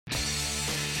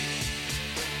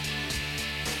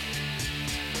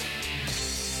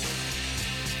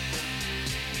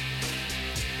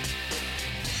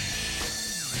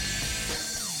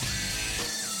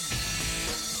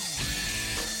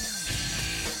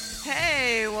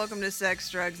Hey, welcome to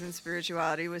Sex, Drugs, and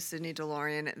Spirituality with Sydney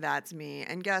DeLorean. That's me.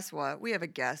 And guess what? We have a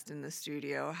guest in the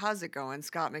studio. How's it going,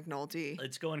 Scott McNulty?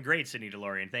 It's going great, Sydney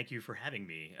DeLorean. Thank you for having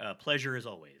me. Pleasure as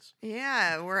always.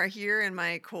 Yeah, we're here in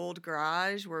my cold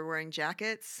garage. We're wearing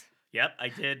jackets. Yep, I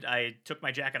did. I took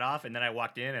my jacket off and then I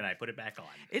walked in and I put it back on.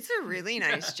 It's a really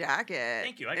nice jacket.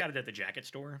 Thank you. I got it at the jacket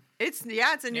store. It's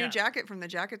a new jacket from the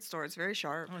jacket store. It's very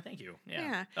sharp. Oh, thank you. Yeah.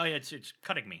 Yeah. Oh, yeah. It's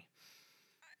cutting me.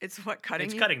 It's what cutting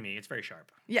It's you? cutting me. It's very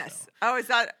sharp. Yes. So. Oh, is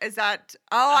that?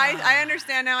 Oh, I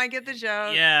understand now. I get the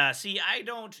joke. Yeah. See, I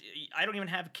don't even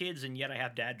have kids, and yet I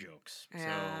have dad jokes. So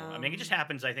I mean, it just Yeah.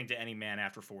 happens. I think to any man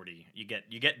after 40, you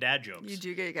get dad jokes. You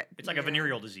do get. It's like a yeah.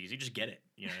 venereal disease. You just get it.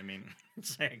 You know what I mean?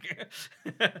 It's like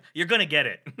you're gonna get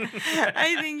it.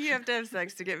 I think you have to have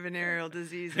sex to get venereal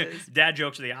diseases. Dad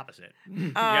jokes are the opposite.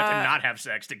 You have to not have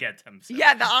sex to get them. So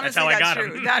Yeah, honestly, that's how I got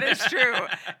true. them. That is true.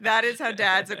 That is how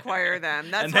dads acquire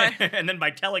them. That's and then by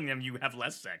telling them you have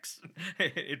less sex,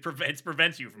 it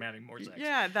prevents you from having more sex.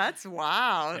 Yeah, that's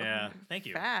wow. Yeah, thank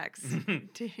you. Facts.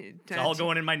 It's all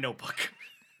going in my notebook.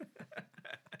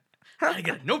 I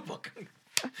get a notebook.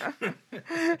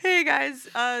 Hey guys,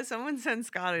 someone sent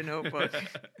Scott a notebook.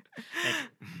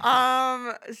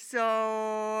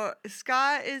 So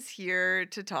Scott is here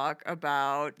to talk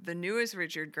about the newest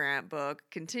Richard Grant book,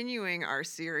 continuing our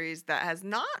series that has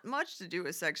not much to do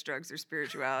with sex, drugs, or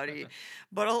spirituality,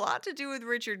 but a lot to do with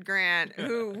Richard Grant,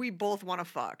 who we both want to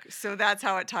fuck. So that's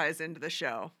how it ties into the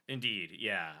show. Indeed,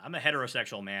 yeah. I'm a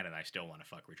heterosexual man and I still want to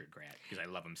fuck Richard Grant because I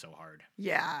love him so hard.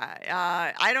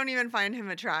 Yeah, I don't even find him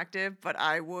attractive, but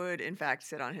I would, in fact,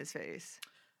 sit on his face.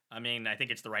 I mean, I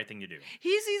think it's the right thing to do.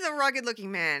 He's a rugged-looking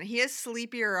man. He has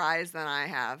sleepier eyes than I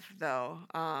have, though.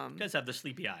 He does have the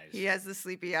sleepy eyes. He has the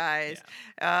sleepy eyes.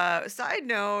 Yeah. Side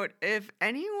note, if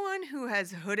anyone who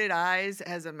has hooded eyes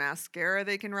has a mascara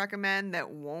they can recommend that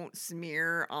won't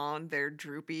smear on their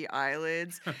droopy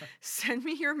eyelids, send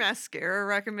me your mascara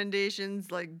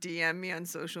recommendations. Like, DM me on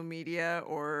social media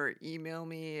or email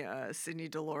me,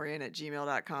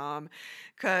 sydneydelorian@gmail.com,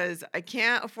 because I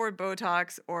can't afford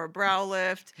Botox or a brow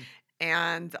lift.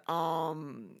 And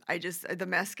the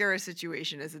mascara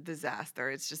situation is a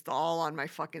disaster. It's just all on my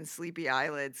fucking sleepy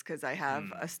eyelids because I have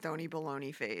a stony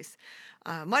baloney face,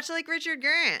 much like Richard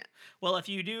Grant. Well, if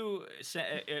you do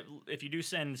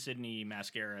send Sydney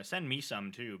mascara, send me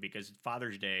some too, because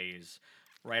Father's Day is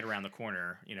right around the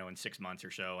corner, in 6 months or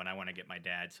so, and I want to get my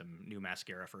dad some new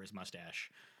mascara for his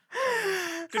mustache.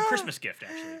 Good Christmas gift,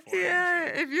 actually. For Yeah,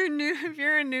 him. if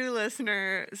you're a new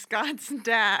listener, Scott's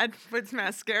dad puts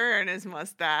mascara in his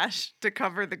mustache to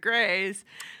cover the grays.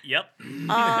 Yep.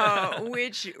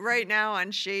 Which right now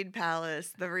on Shade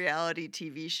Palace, the reality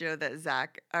TV show that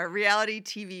reality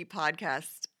TV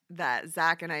podcast that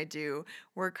Zach and I do,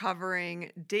 we're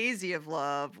covering Daisy of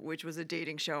Love, which was a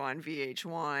dating show on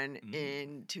VH1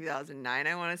 in 2009,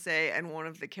 I want to say, and one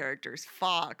of the characters,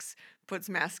 Fox, puts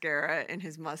mascara in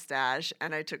his mustache,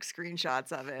 and I took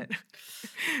screenshots of it.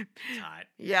 It's hot.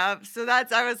 Yeah, so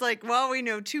I was like, well, we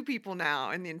know two people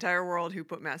now in the entire world who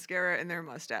put mascara in their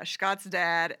mustache. Scott's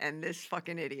dad and this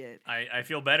fucking idiot. I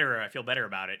feel better. I feel better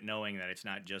about it knowing that it's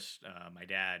not just my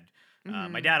dad.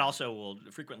 My dad also will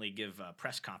frequently give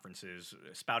press conferences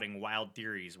spouting wild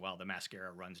theories while the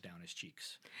mascara runs down his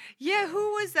cheeks. Yeah,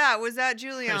 who was that? Was that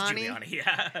Giuliani? That was Giuliani,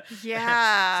 yeah.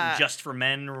 Yeah. Some Just for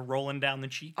Men rolling down the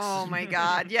cheeks. Oh my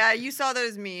God. Yeah, you saw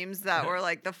those memes that were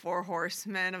like the 4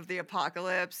 horsemen of the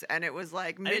apocalypse, and it was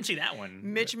like I didn't see that one.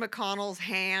 Mitch McConnell's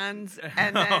hands,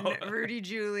 and then Rudy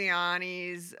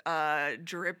Giuliani's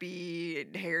drippy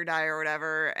hair dye or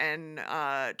whatever, and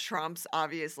Trump's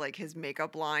obvious, like, his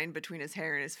makeup line between his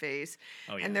hair and his face.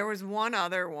 Oh, yeah. And there was one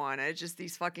other one. It's just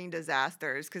these fucking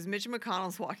disasters, because Mitch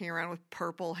McConnell's walking around with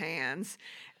purple hands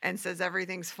and says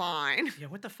everything's fine. Yeah,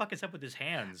 what the fuck is up with his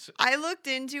hands? I looked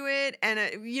into it, and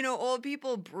old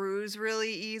people bruise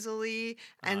really easily,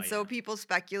 and so yeah. people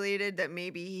speculated that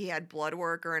maybe he had blood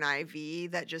work or an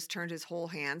IV that just turned his whole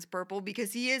hands purple,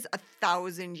 because he is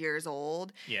 1,000 years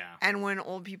old. Yeah. And when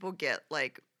old people get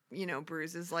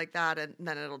bruises like that, and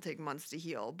then it'll take months to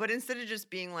heal. But instead of just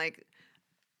being like,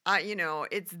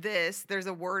 it's this, there's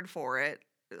a word for it,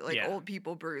 like old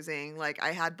people bruising, like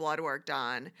I had blood work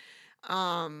done.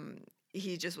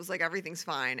 He just was like, everything's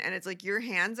fine. And it's like, your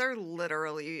hands are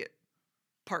literally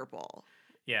purple.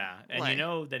 Yeah, and Like- you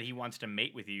know that he wants to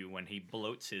mate with you when he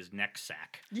bloats his neck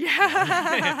sack.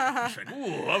 Yeah. It's like,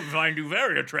 ooh, I find you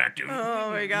very attractive.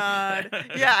 Oh my God.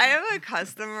 Yeah, I have a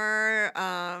customer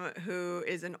who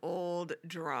is an old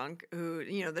drunk who,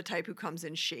 the type who comes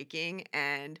in shaking,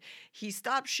 and he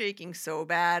stopped shaking so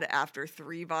bad after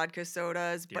 3 vodka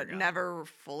sodas, Dear but God. never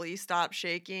fully stopped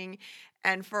shaking.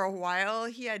 and for a while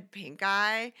he had pink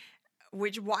eye.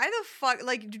 Which, why the fuck,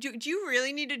 like, do you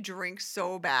really need to drink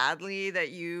so badly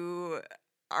that you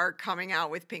are coming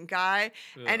out with pink eye?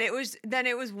 And Ugh. it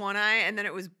was one eye, and then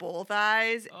it was both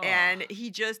eyes, Ugh. and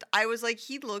I was like,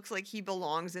 he looks like he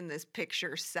belongs in this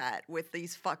picture set with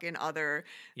these fucking other,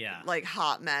 Yeah. like,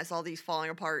 hot mess, all these falling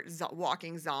apart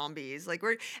walking zombies, like,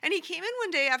 and he came in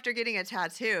one day after getting a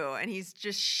tattoo, and he's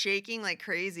just shaking like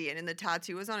crazy, and the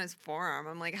tattoo was on his forearm.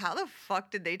 I'm like, how the fuck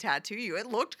did they tattoo you? It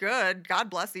looked good. God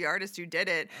bless the artist who did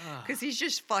it, because Ugh. he's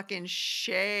just fucking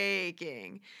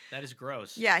shaking. That is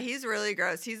gross. Yeah, he's really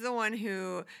gross. He's the one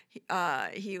who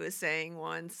he was saying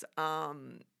once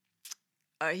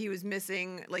he was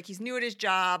missing, like, he's new at his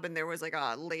job, and there was like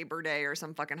a Labor Day or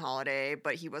some fucking holiday,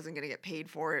 but he wasn't going to get paid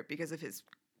for it because of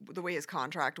the way his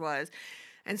contract was.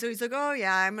 And so he's like, oh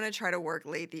yeah, I'm going to try to work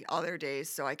late the other days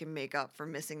so I can make up for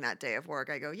missing that day of work.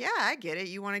 I go, yeah, I get it.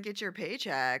 You want to get your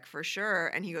paycheck for sure.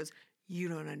 And he goes, you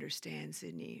don't understand,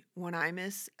 Sydney. When I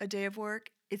miss a day of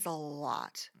work, it's a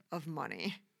lot of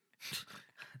money.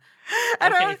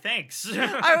 And Okay, thanks.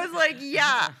 I was like,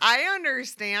 yeah, I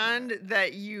understand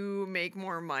that you make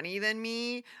more money than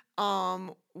me.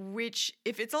 Which,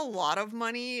 if it's a lot of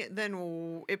money,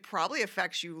 then it probably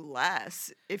affects you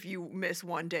less if you miss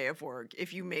one day of work,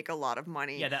 if you make a lot of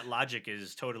money. Yeah, that logic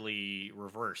is totally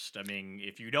reversed. I mean,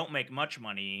 if you don't make much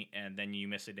money and then you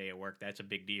miss a day of work, that's a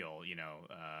big deal,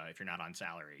 if you're not on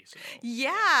salary. So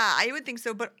Yeah, I would think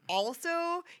so. But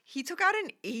also, he took out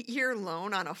an 8-year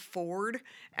loan on a Ford.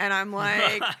 And I'm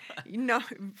like, no,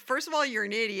 first of all, you're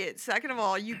an idiot. Second of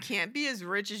all, you can't be as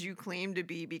rich as you claim to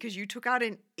be because you took out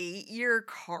an 8-year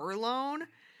car loan.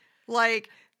 Like,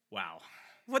 wow.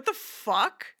 what the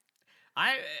fuck?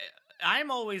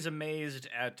 I'm always amazed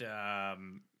at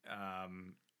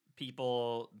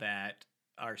people that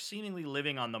are seemingly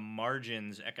living on the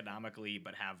margins economically,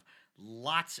 but have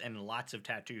lots and lots of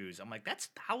tattoos. I'm like, that's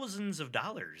thousands of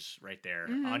dollars right there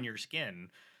on your skin.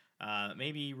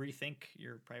 Maybe rethink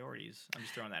your priorities. I'm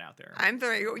just throwing that out there. I'm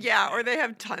throwing, yeah, or they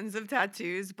have tons of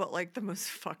tattoos, but like the most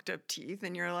fucked up teeth,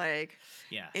 and you're like,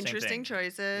 Yeah, same interesting thing.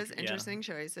 choices, Yeah. interesting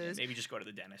choices. Maybe just go to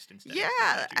the dentist instead. Yeah,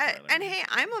 of the tattoo parlor. and hey,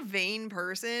 I'm a vain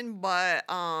person, but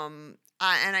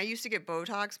I used to get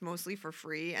Botox mostly for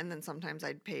free, and then sometimes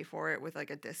I'd pay for it with like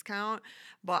a discount.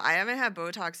 But I haven't had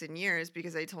Botox in years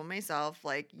because I told myself,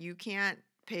 like, you can't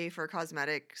pay for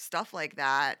cosmetic stuff like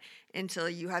that until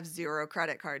you have zero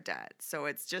credit card debt. So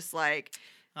it's just like,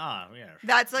 yeah.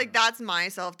 that's my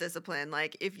self-discipline.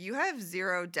 Like, if you have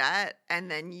zero debt and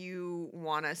then you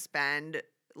want to spend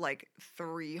like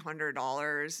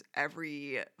 $300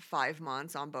 every 5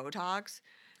 months on Botox,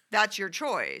 that's your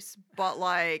choice. But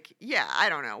like, yeah, I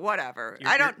don't know, whatever.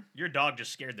 Your dog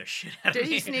just scared the shit out of Did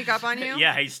me. he sneak up on you?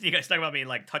 Yeah, he snuck up on me and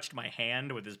like touched my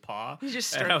hand with his paw. He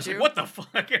just and I was stripped like, you? "What the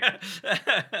fuck?"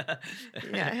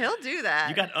 Yeah, he'll do that.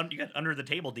 You got under the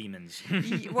table demons.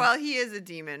 Well, he is a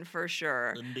demon for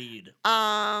sure. Indeed.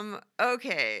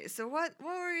 Okay, so what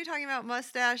were you talking about?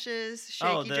 Mustaches,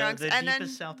 shaky drunks, the and deepest then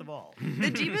south of all.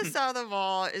 The Deepest South of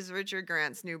All is Richard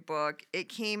Grant's new book. It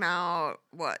came out,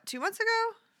 what, 2 months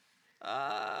ago?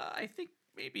 I think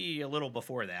maybe a little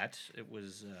before that. It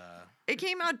was. It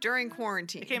came out during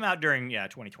quarantine. It came out during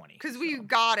 2020. Because we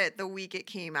got it the week it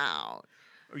came out.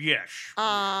 Yes.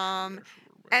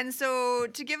 And so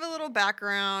to give a little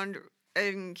background,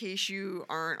 in case you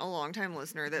aren't a longtime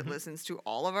listener that listens to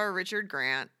all of our Richard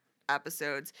Grant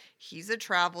episodes, he's a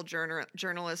travel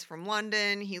journalist from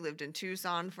London. He lived in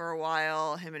Tucson for a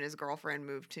while. Him and his girlfriend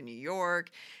moved to New York,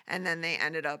 and then they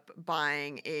ended up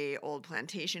buying a old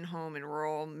plantation home in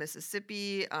rural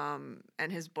Mississippi.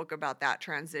 And his book about that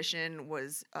transition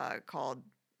was called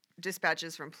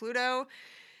Dispatches from Pluto.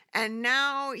 And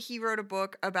now he wrote a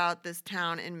book about this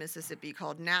town in Mississippi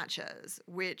called Natchez,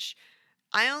 which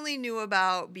I only knew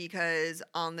about because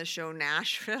on the show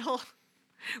Nashville,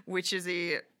 which is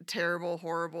a terrible,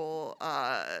 horrible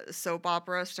soap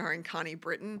opera starring Connie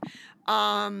Britton,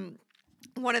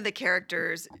 one of the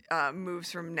characters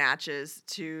moves from Natchez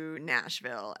to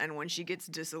Nashville, and when she gets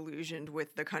disillusioned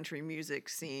with the country music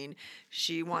scene,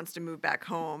 she wants to move back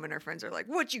home, and her friends are like,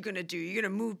 what you gonna do? You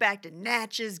gonna move back to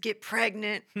Natchez, get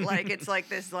pregnant? Like, it's like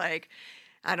this, like,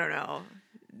 I don't know.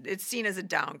 It's seen as a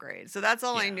downgrade. So that's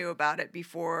all I knew about it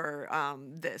before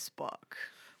this book.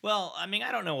 Well, I mean,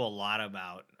 I don't know a lot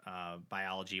about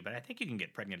biology, but I think you can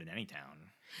get pregnant in any town.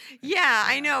 Yeah,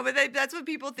 I Yeah. know, but that's what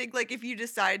people think. Like, if you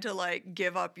decide to like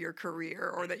give up your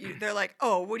career, or that they're like,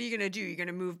 oh, what are you gonna do? You're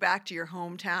gonna move back to your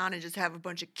hometown and just have a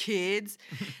bunch of kids?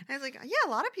 And I was like, yeah, a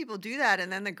lot of people do that,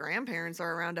 and then the grandparents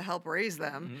are around to help raise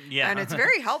them, and it's Yeah.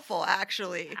 very helpful,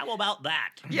 actually. How about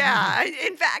that? Yeah,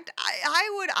 in fact,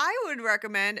 I would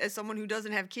recommend, as someone who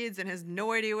doesn't have kids and has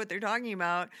no idea what they're talking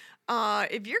about,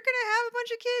 if you're gonna have a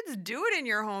bunch of kids, do it in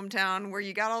your hometown where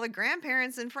you got all the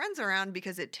grandparents and friends around,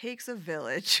 because it takes a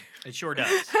village. It sure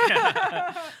does.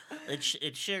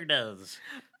 It sure does.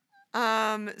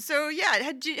 So yeah,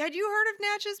 had you heard of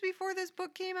Natchez before this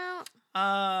book came out?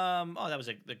 Oh, that was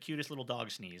the cutest little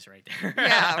dog sneeze right there.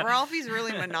 Yeah, Ralphie's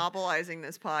really monopolizing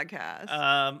this podcast.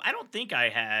 I don't think I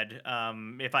had.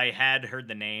 If I had heard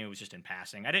the name, it was just in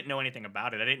passing. I didn't know anything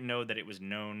about it. I didn't know that it was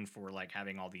known for like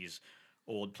having all these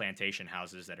old plantation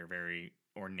houses that are very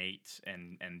ornate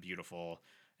and beautiful.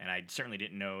 And I certainly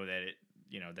didn't know that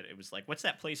it was like, what's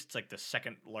that place? It's like the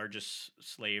second largest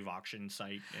slave auction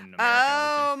site in America.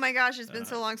 Oh my gosh, it's been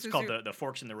so long It's since called the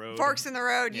Forks in the Road. Forks in the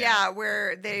Road, Yeah. yeah,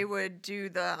 where they would do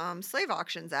the slave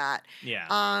auctions at. Yeah.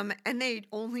 And they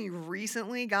only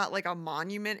recently got like a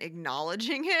monument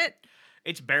acknowledging it.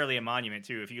 It's barely a monument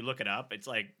too. If you look it up, it's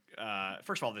like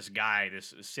first of all, this guy,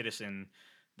 this citizen,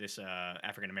 this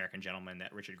African American gentleman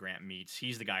that Richard Grant meets,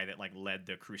 he's the guy that like led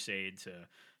the crusade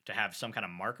to have some kind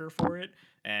of marker for it.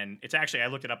 And it's actually, I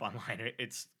looked it up online.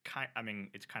 It's kind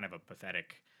of a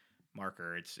pathetic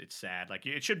marker. It's sad. Like,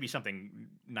 it should be something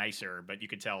nicer, but you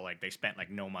could tell like they spent like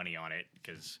no money on it,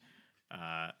 because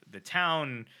the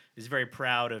town is very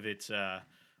proud of its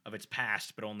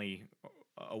past, but only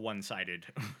a one-sided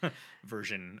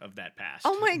version of that past.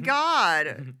 Oh my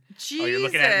God. Jesus. Oh, you're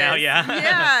looking at it now? Yeah.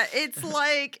 Yeah. It's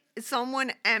like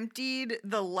someone emptied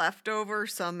the leftover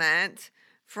cement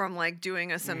from like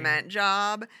doing a cement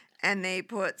job, and they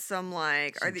put some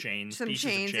like Some chains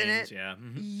in it. Yeah.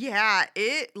 Yeah,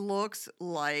 it looks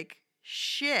like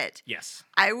shit. Yes.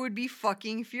 I would be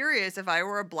fucking furious if I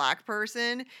were a black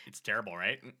person. It's terrible,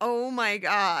 right? Oh my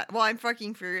God. Well, I'm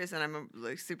fucking furious, and I'm a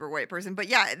like super white person. But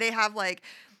yeah, they have like,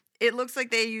 it looks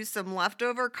like they used some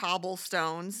leftover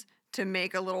cobblestones to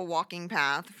make a little walking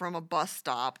path from a bus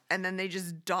stop, and then they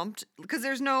just dumped, because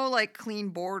there's no like clean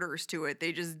borders to it,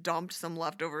 they just dumped some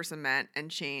leftover cement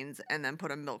and chains, and then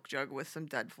put a milk jug with some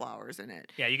dead flowers in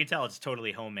it. Yeah, you can tell it's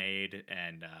totally homemade,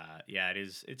 and yeah,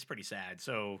 it's pretty sad.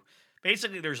 So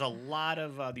basically, there's a lot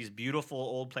of these beautiful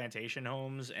old plantation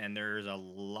homes, and there's a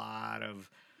lot of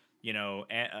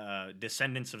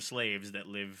descendants of slaves that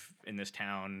live in this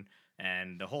town,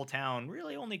 and the whole town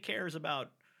really only cares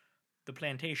about the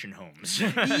plantation homes.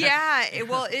 Yeah,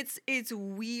 well, it's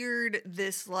weird,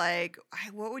 this like,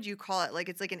 what would you call it? Like,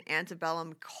 it's like an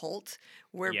antebellum cult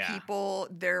where Yeah. people,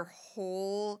 their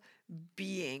whole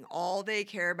being, all they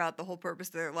care about, the whole purpose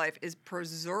of their life is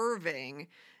preserving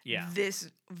Yeah.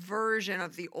 this version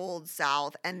of the Old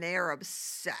South, and they are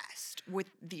obsessed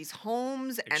with these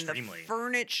homes and the Extremely.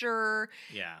 furniture.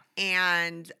 Yeah.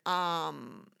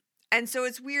 And so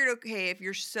it's weird, okay, if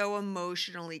you're so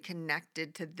emotionally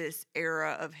connected to this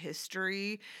era of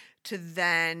history, to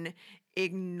then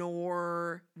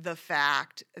ignore the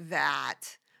fact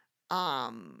that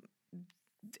a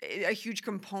huge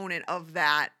component of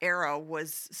that era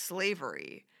was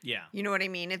slavery. Yeah. You know what I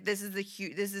mean? If this is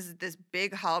this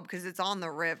big hub, because it's on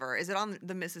the river. Is it on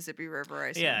the Mississippi River? I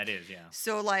assume? Yeah, it is. Yeah.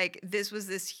 So like, this was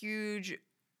this huge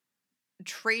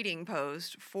trading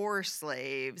post for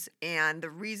slaves, and the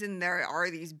reason there are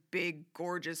these big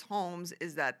gorgeous homes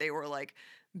is that they were like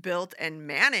built and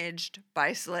managed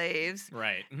by slaves.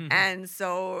 Right. And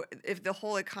so if the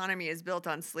whole economy is built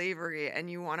on slavery and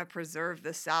you want to preserve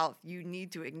the South, you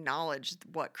need to acknowledge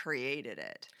what created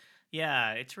it.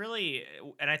 Yeah, it's really,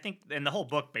 and I think, and the whole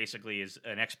book basically is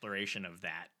an exploration of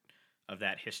that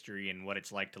history and what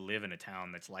it's like to live in a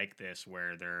town that's like this,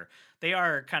 where they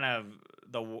are kind of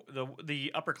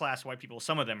the upper class white people.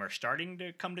 Some of them are starting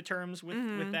to come to terms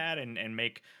with that and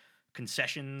make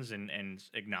concessions and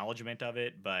acknowledgement of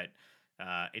it, but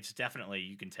it's definitely,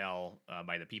 you can tell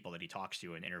by the people that he talks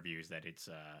to in interviews that it's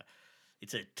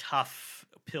a tough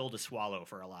pill to swallow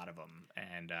for a lot of them.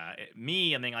 And I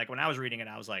mean, like, when I was reading it,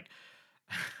 I was like,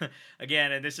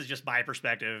 again, and this is just my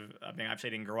perspective. I mean, I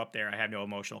didn't grow up there. I have no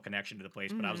emotional connection to the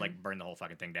place, but I was like, burn the whole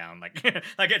fucking thing down. Like,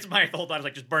 like, it's my whole thought. I was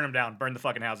like, just burn them down, burn the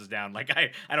fucking houses down. Like,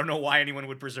 I don't know why anyone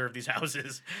would preserve these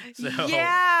houses. So.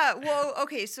 Yeah. Well,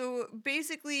 okay. So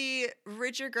basically,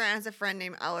 Richard Grant has a friend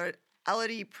named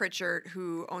Elodie Pritchard,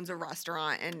 who owns a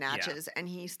restaurant in Natchez, and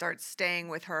he starts staying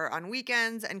with her on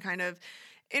weekends and kind of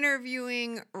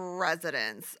interviewing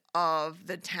residents of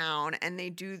the town. And they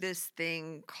do this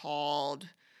thing called,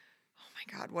 oh my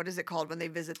my God, what is it called when they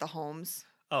visit the homes?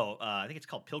 Oh, I think it's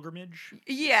called Pilgrimage.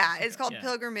 Yeah, Something it's called yeah.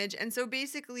 pilgrimage. And so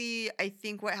basically, I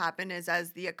think what happened is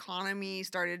as the economy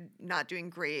started not doing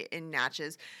great in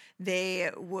Natchez, they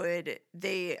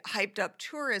hyped up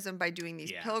tourism by doing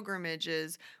these Yeah.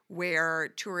 pilgrimages where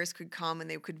tourists could come and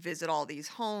they could visit all these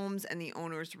homes and the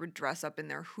owners would dress up in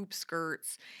their hoop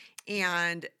skirts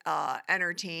and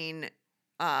entertain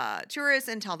tourists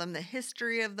and tell them the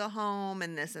history of the home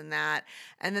and this and that.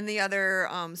 And then the other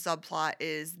subplot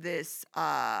is this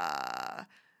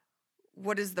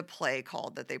what is the play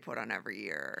called that they put on every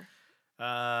year?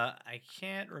 I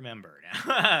can't remember now.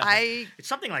 I It's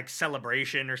something like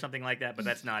Celebration or something like that, but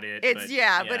that's not it. it's But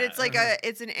yeah, but yeah. it's like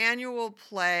it's an annual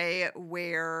play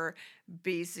where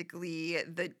basically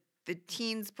the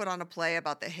teens put on a play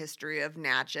about the history of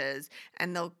Natchez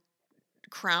and they'll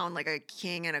crown like a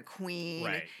king and a queen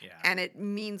Right. Yeah. and it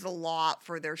means a lot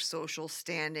for their social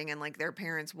standing and like their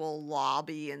parents will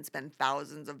lobby and spend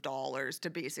thousands of dollars to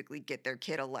basically get their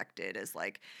kid elected as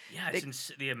like Yeah,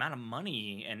 the the amount of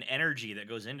money and energy that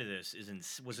goes into this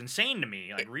was insane to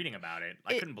me. Like reading about it,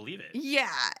 I couldn't believe it. yeah.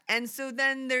 And so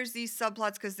then there's these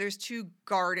subplots because there's two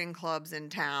garden clubs in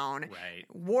town, Right.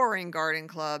 warring garden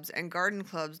clubs, and garden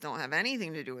clubs don't have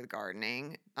anything to do with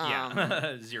gardening.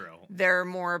 Yeah. Zero. They're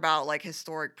more about like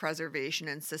historic preservation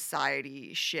and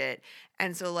society shit.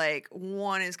 And so, like,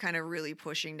 one is kind of really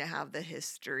pushing to have the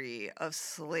history of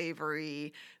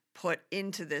slavery put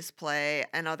into this play,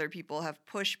 and other people have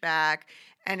pushback,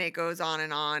 and it goes on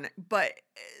and on. But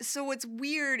so, what's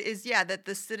weird is, yeah, that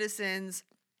the citizens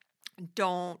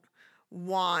don't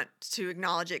want to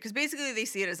acknowledge it because basically they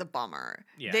see it as a bummer.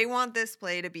 Yeah. They want this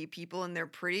play to be people in their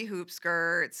pretty hoop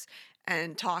skirts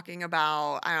and talking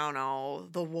about, I don't know,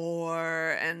 the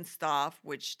war and stuff,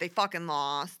 which they fucking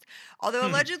lost. Although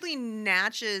allegedly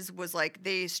Natchez was like,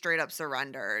 they straight up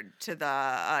surrendered to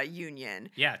the Union.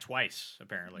 Yeah, twice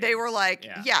apparently. They were like,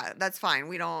 Yeah. yeah, that's fine.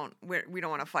 We don't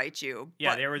want to fight you.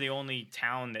 Yeah, But- they were the only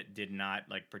town that did not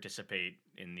like participate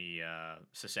in the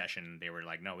secession. They were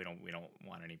like, no, we don't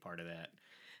want any part of that.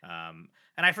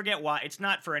 And I forget why. It's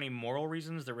not for any moral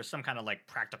reasons. There was some kind of like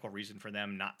practical reason for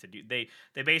them not to do. They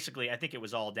basically, I think it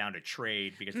was all down to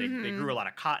trade because they grew a lot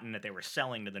of cotton that they were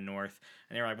selling to the North,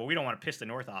 and they were like, well, we don't want to piss the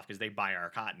North off because they buy our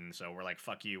cotton, so we're like,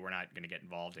 fuck you, we're not going to get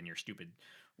involved in your stupid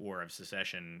war of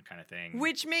secession kind of thing.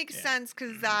 Which makes Yeah. sense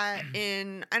because that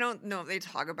I don't know if they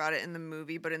talk about it in the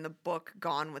movie, but in the book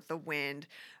Gone with the Wind,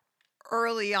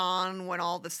 early on when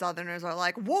all the Southerners are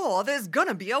like, war, there's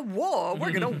gonna be a war.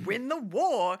 We're gonna win the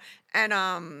war.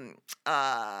 And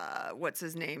what's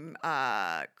his name?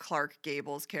 Clark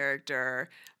Gable's character.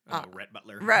 Rhett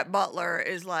Butler. Rhett Butler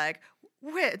is like,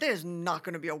 there's not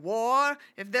going to be a war.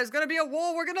 If there's going to be a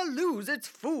war, we're going to lose. It's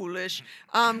foolish.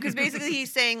 Because basically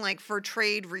he's saying, like, for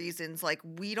trade reasons, like,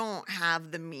 we don't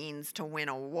have the means to win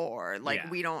a war. Like, Yeah.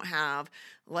 we don't have,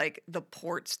 like, the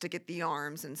ports to get the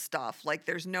arms and stuff. Like,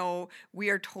 we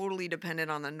are totally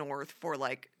dependent on the North for,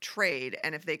 like, trade.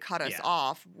 And if they cut us Yeah.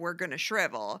 off, we're going to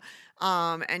shrivel.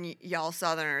 And y'all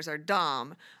Southerners are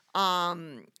dumb.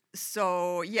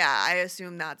 So yeah, I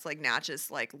assume that's like Natchez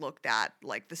like looked at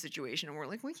like the situation and we're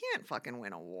like, we can't fucking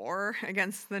win a war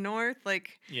against the North.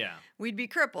 Like Yeah. we'd be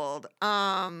crippled.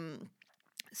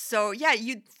 So yeah,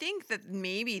 you'd think that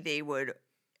maybe they would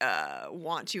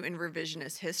want to in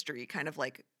revisionist history kind of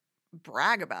like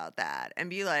brag about that and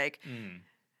be like,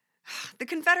 the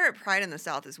Confederate pride in the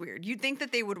South is weird. You'd think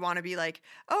that they would want to be like,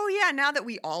 oh yeah, now that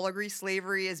we all agree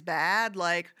slavery is bad,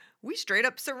 like we straight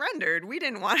up surrendered. We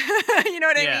didn't want you know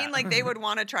what I Yeah. mean? Like they would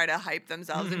want to try to hype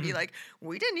themselves and be like,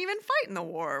 we didn't even fight in the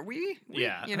war. We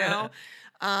Yeah. you know?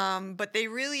 But they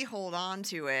really hold on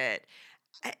to it.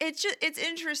 It's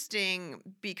interesting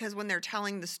because when they're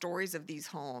telling the stories of these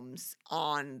homes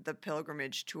on the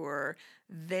pilgrimage tour,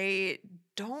 they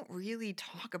don't really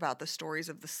talk about the stories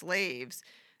of the slaves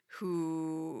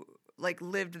who like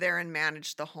lived there and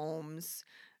managed the homes.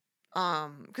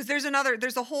 Because there's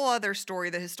a whole other story,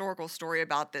 the historical story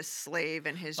about this slave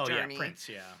and his journey. Yeah, Prince,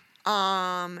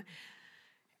 yeah.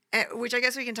 Which I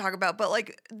guess we can talk about. But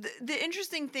like the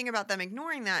interesting thing about them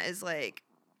ignoring that is like,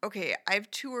 okay,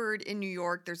 I've toured in New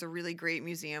York. There's a really great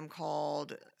museum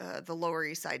called the Lower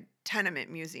East Side Tenement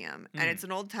Museum. And it's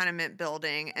an old tenement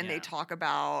building. And they Yeah. talk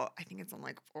about, I think it's on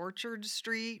like Orchard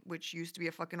Street, which used to be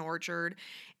a fucking orchard.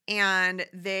 And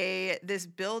this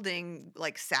building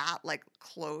like sat like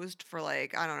closed for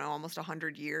like, I don't know, almost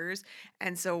 100 years.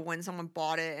 And so when someone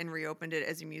bought it and reopened it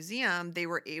as a museum, they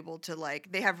were able to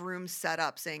like, they have rooms set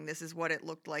up saying this is what it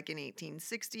looked like in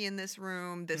 1860 in this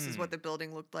room. This is what the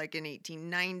building looked like in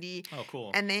 1890. Oh,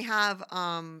 cool. And they have,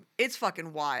 it's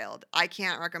fucking wild. I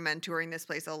can't recommend touring this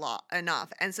place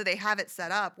enough. And so they have it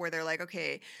set up where they're like,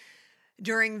 okay,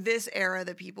 during this era,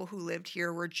 the people who lived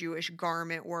here were Jewish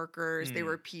garment workers. They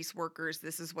were peace workers.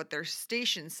 This is what their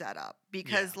station set up.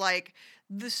 Because, like,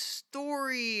 the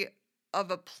story of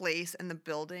a place and the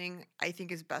building, I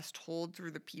think, is best told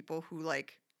through the people who,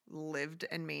 like, lived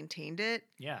and maintained it.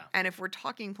 Yeah. And if we're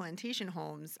talking plantation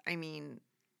homes, I mean,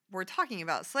 we're talking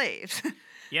about slaves.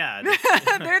 Yeah.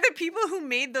 They're the people who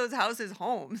made those houses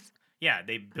homes. Yeah,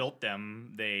 they built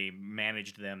them, they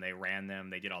managed them, they ran them,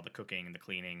 they did all the cooking, the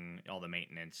cleaning, all the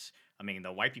maintenance. I mean,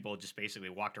 the white people just basically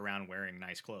walked around wearing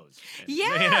nice clothes. And,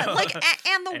 Yeah, like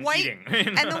and the and white eating,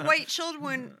 and the white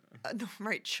children.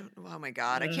 Oh my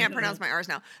God, I can't pronounce my R's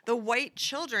now. The white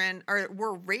children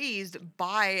were raised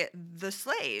by the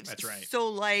slaves. That's right. So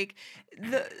like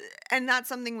and that's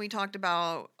something we talked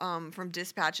about from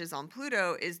Dispatches on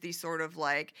Pluto is the sort of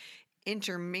like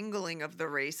intermingling of the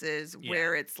races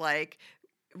where it's like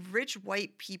rich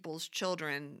white people's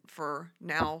children for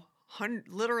now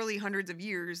literally hundreds of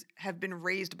years have been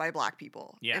raised by black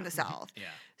people in the South.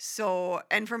 So,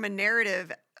 and from a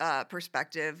narrative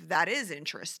perspective, that is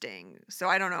interesting. So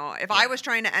I don't know. If I was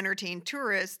trying to entertain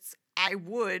tourists, I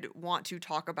would want to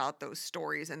talk about those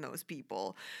stories and those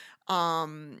people.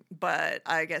 But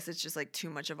I guess it's just like too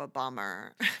much of a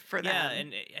bummer for them. Yeah,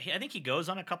 and I think he goes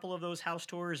on a couple of those house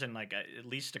tours, and like at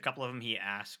least a couple of them he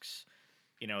asks,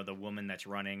 you know, the woman that's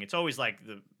running. It's always like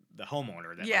the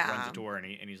homeowner that like, runs the tour, and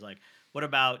he's like, what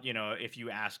about, you know, if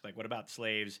you ask, like, what about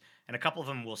slaves? And a couple of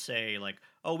them will say, like,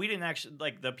 oh, we didn't actually,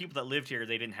 like, the people that lived here,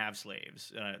 they didn't have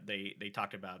slaves. They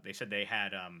said they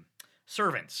had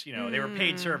servants, you know, they were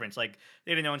paid servants. Like,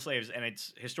 they didn't own slaves, and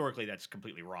it's, historically, that's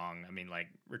completely wrong. I mean, like,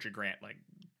 Richard Grant, like,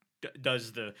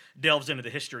 delves into the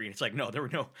history, and it's like, no, there were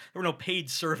no paid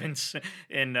servants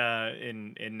in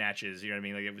Natchez, you know what I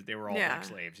mean? Like, they were all like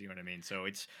slaves, you know what I mean? So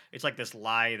it's like this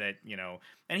lie that, you know,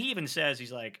 and he even says,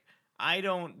 he's like, I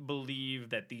don't believe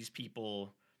that these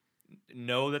people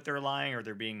know that they're lying or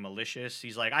they're being malicious.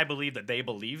 He's like, I believe that they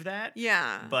believe that.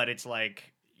 Yeah. But it's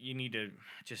like, you need to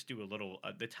just do a little,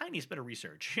 the tiniest bit of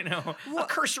research, you know, a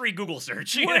cursory Google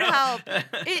search. Would help.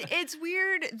 It's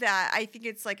weird that I think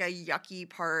it's like a yucky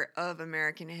part of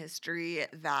American history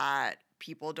that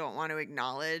people don't want to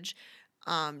acknowledge.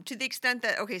 To the extent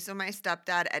that, okay, so my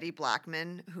stepdad, Eddie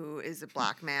Blackman, who is a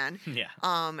black man,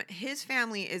 his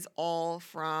family is all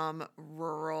from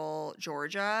rural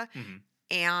Georgia,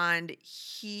 and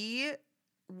he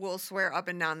will swear up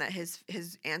and down that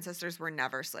his ancestors were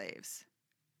never slaves.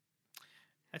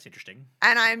 That's interesting.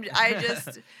 And I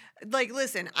just, like,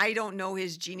 listen, I don't know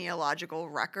his genealogical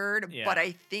record, but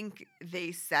I think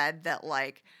they said that,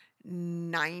 like,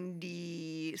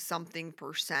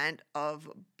 90-something% of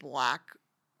black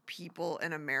people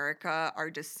in America are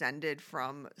descended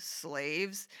from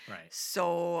slaves. Right.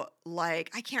 So, like,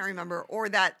 I can't remember, or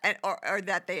that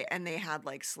they had,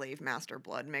 like, slave master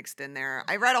blood mixed in there.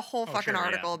 I read a whole fucking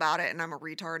article about it, and I'm a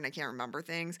retard, and I can't remember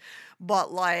things.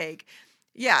 But, like,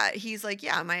 yeah, he's like,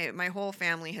 yeah, my whole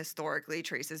family historically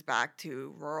traces back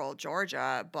to rural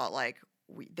Georgia, but, like,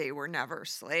 they were never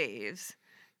slaves.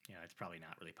 Yeah, it's probably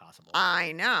not really possible.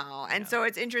 I know. And so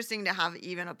it's interesting to have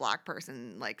even a black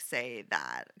person like say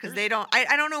that because they don't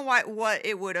I don't know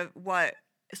what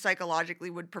psychologically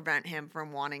would prevent him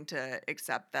from wanting to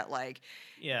accept that like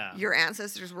your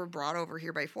ancestors were brought over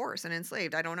here by force and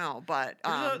enslaved. I don't know, but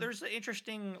there's an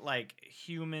interesting like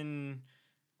human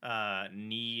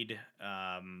need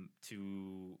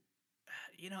to,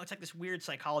 you know, it's like this weird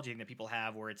psychology thing that people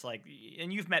have where it's like,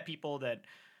 and you've met people that,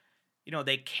 you know,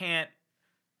 they can't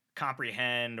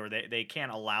comprehend or they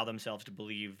can't allow themselves to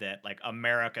believe that like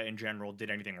America in general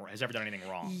has ever done anything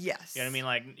wrong. Yes. You know what I mean?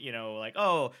 Like, you know, like,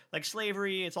 oh, like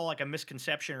slavery, it's all like a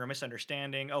misconception or a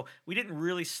misunderstanding. Oh, we didn't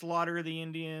really slaughter the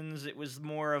Indians. It was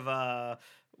more of a,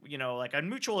 you know, like a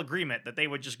mutual agreement that they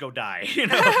would just go die, you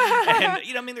know? And,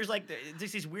 you know, I mean, there's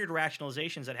these weird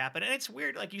rationalizations that happen. And it's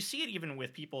weird. Like you see it even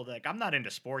with people that, like, I'm not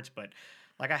into sports, but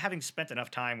like having spent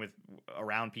enough time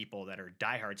around people that are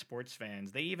diehard sports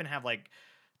fans, they even have like,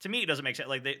 to me, it doesn't make sense.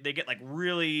 Like they get like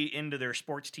really into their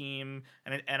sports team,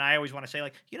 and I always want to say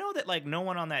like, you know that like no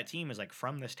one on that team is like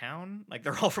from this town. Like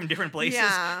they're all from different places.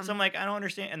 Yeah. So I'm like, I don't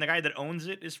understand. And the guy that owns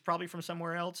it is probably from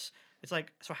somewhere else. It's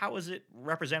like, so how is it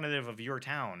representative of your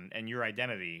town and your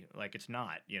identity? Like it's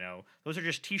not. You know, those are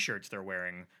just T-shirts they're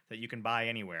wearing that you can buy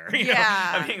anywhere. You know?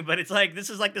 I mean, but it's like this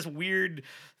is like this weird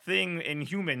thing in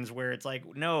humans where it's like,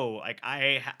 no, like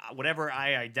whatever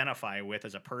I identify with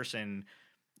as a person.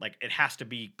 Like it has to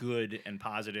be good and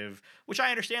positive, which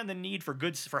I understand the need for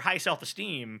high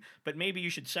self-esteem, but maybe you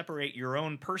should separate your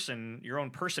own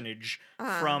personage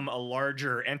from a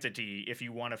larger entity if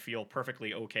you want to feel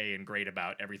perfectly okay and great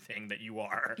about everything that you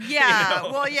are. Yeah. You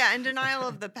know? Well, yeah, and denial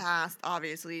of the past,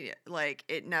 obviously, like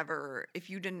if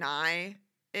you deny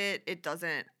it, it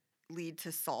doesn't lead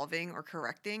to solving or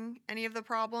correcting any of the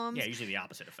problems. Yeah, usually the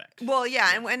opposite effect. Well,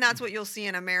 yeah, and that's what you'll see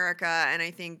in America, and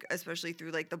I think especially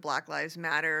through like the Black Lives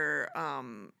Matter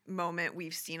moment,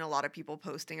 we've seen a lot of people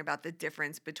posting about the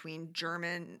difference between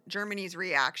Germany's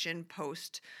reaction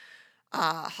post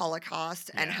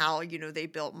Holocaust and how they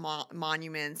built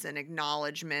monuments and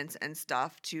acknowledgments and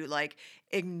stuff to like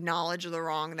acknowledge the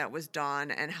wrong that was done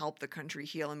and help the country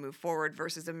heal and move forward,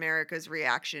 versus America's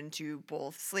reaction to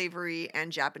both slavery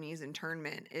and Japanese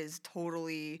internment is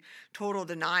total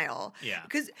denial. Yeah.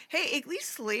 Because hey, at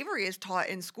least slavery is taught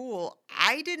in school.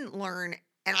 I didn't learn,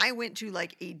 and I went to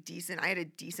like I had a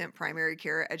decent primary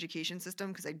care education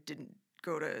system because I didn't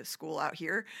go to school out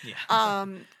here. Yeah.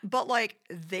 But like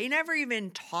they never even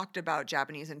talked about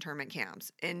Japanese internment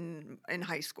camps in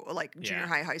high school, like junior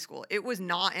high school. It was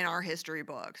not in our history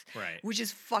books. Right. Which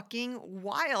is fucking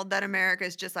wild that America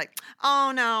is just like,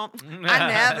 oh no, I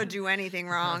never do anything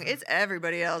wrong. It's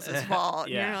everybody else's fault.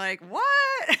 Yeah. And you're like,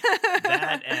 what?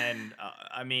 That and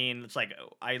I mean, it's like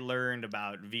I learned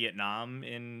about Vietnam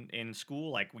in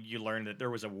school. Like you learned that there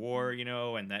was a war,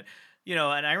 and that.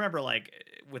 And I remember like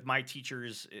with my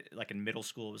teachers, like in middle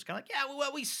school, it was kind of like, yeah,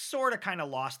 well, we sort of kind of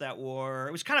lost that war.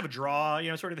 It was kind of a draw,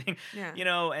 sort of thing,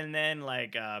 and then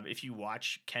like if you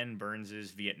watch Ken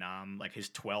Burns's Vietnam, like his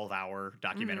 12-hour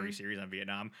documentary series on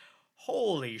Vietnam,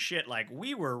 holy shit, like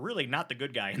we were really not the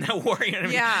good guy in that war. You know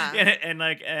what I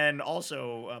mean? And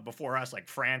also before us, like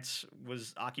France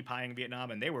was occupying Vietnam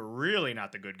and they were really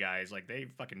not the good guys. Like they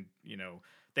fucking,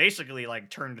 basically like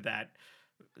turned that.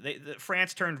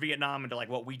 France turned Vietnam into like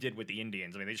what we did with the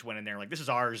Indians. I mean, they just went in there like, this is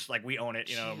ours, like we own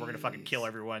it, we're gonna fucking kill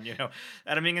everyone, And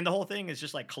I mean, and the whole thing is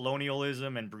just like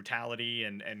colonialism and brutality,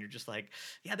 and you're just like,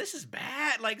 yeah, this is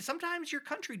bad. Like sometimes your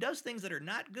country does things that are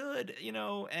not good,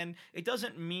 and it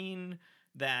doesn't mean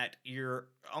that your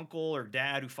uncle or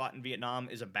dad who fought in Vietnam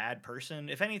is a bad person.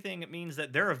 If anything, it means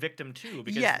that they're a victim too,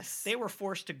 because they were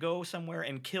forced to go somewhere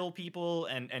and kill people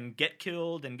and get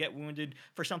killed and get wounded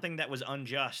for something that was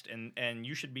unjust, and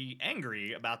you should be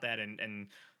angry about that and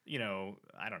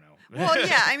I don't know. Well,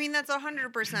 yeah, I mean, that's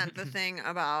 100% the thing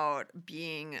about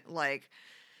being like,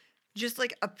 just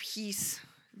like a piece,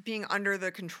 being under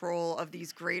the control of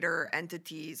these greater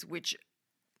entities, which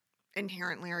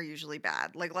inherently are usually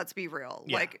bad. Like, let's be real.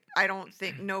 Yeah. Like, I don't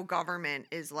think no government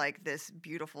is like this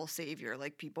beautiful savior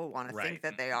like people want to think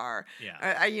that they are.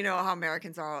 Yeah. You know how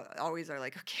Americans always are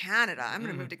like, Canada, I'm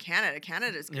gonna move to Canada.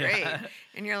 Canada's great. Yeah.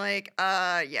 And you're like,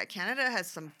 yeah, Canada has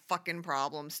some fucking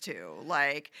problems too.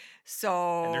 Like,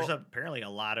 so. And there's apparently a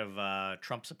lot of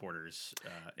Trump supporters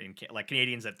like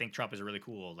Canadians that think Trump is really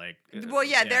cool. Like, well,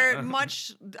 yeah, they're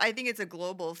much. I think it's a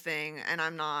global thing, and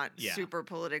I'm not super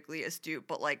politically astute,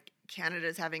 but like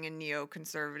Canada's having a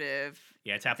neoconservative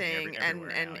it's happening thing, everywhere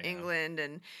and now, England,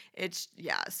 and it's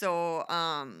so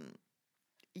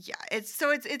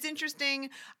it's interesting.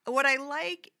 What I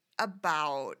like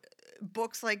about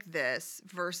books like this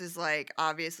versus like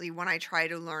obviously when I try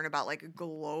to learn about like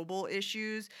global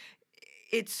issues,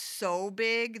 it's so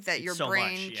big that your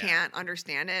brain can't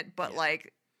understand it, but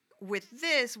like with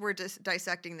this we're just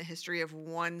dissecting the history of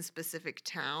one specific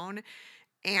town,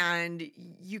 and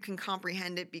you can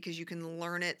comprehend it because you can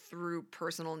learn it through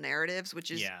personal narratives,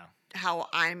 which is how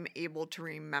I'm able to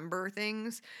remember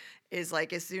things, is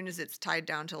like as soon as it's tied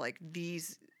down to like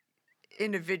these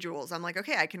individuals, I'm like,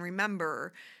 okay, I can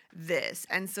remember this.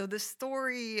 And so the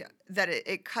story that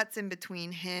it cuts in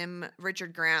between him,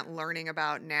 Richard Grant, learning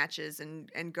about Natchez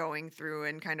and going through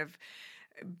and kind of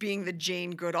being the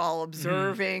Jane Goodall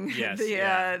observing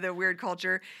the weird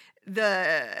culture.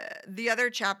 The other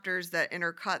chapters that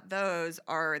intercut those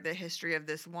are the history of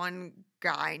this one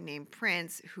guy named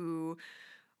Prince who,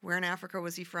 where in Africa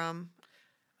was he from?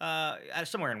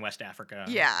 Somewhere in West Africa.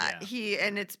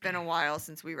 And it's been a while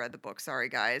since we read the book. Sorry,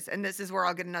 guys. And this is where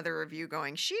I'll get another review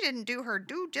going, she didn't do her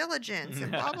due diligence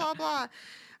and blah, blah, blah.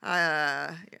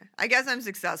 I guess I'm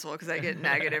successful because I get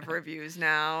negative reviews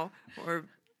now, or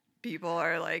people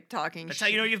are like talking That's how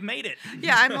you know you've made it.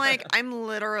 Yeah, I'm like, I'm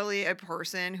literally a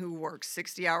person who works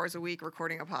 60 hours a week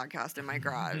recording a podcast in my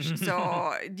garage.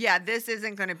 So, yeah, this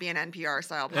isn't going to be an NPR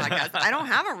style podcast. I don't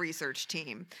have a research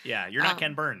team. Yeah, you're not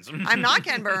Ken Burns. I'm not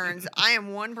Ken Burns. I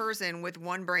am one person with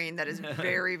one brain that is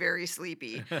very, very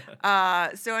sleepy.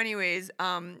 So anyways,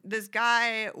 this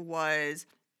guy was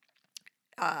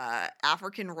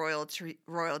African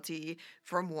royalty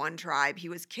from one tribe. He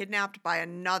was kidnapped by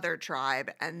another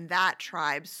tribe, and that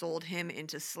tribe sold him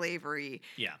into slavery.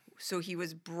 Yeah. So he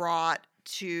was brought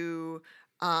to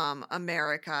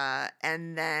America,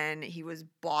 and then he was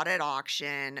bought at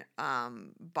auction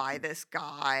by this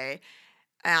guy,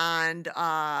 and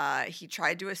he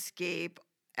tried to escape.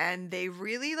 And they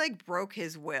really like broke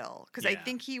his will because I Yeah.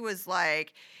 think he was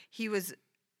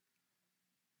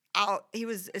he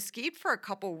was escaped for a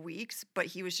couple weeks, but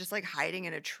he was just like hiding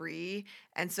in a tree.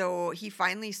 And so he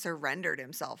finally surrendered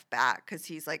himself back because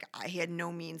he's like, he had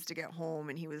no means to get home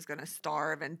and he was going to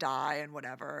starve and die and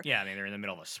whatever. Yeah, I mean, they're in the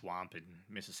middle of a swamp in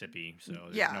Mississippi, so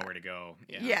there's Yeah. nowhere to go.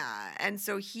 Yeah. And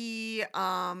so he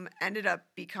ended up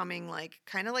becoming like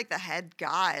kind of like the head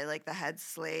guy, like the head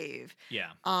slave,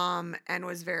 Yeah. and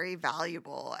was very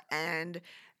valuable. And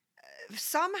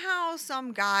somehow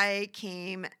some guy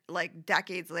came like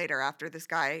decades later after this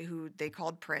guy who they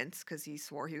called Prince because he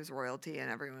swore he was royalty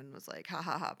and everyone was like, ha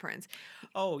ha ha, Prince.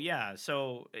 Oh, yeah.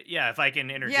 So, yeah, if I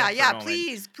can interject Yeah, for a yeah,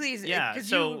 moment. please. Yeah, Because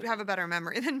so- you have a better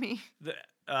memory than me.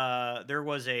 There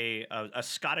was a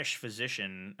Scottish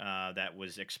physician that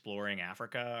was exploring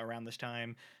Africa around this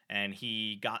time, and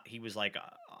he was like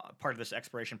part of this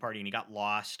exploration party, and he got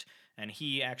lost, and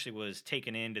he actually was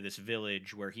taken into this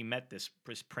village where he met this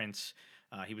prince.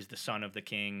 He was the son of the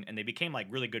king, and they became like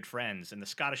really good friends. And the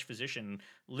Scottish physician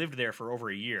lived there for over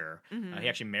a year. He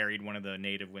actually married one of the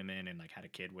native women and like had a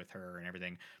kid with her and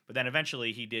everything. But then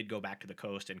eventually he did go back to the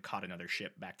coast and caught another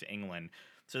ship back to England.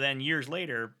 So then years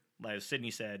later, as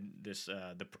Sydney said, this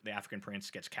the African prince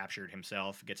gets captured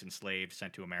himself, gets enslaved,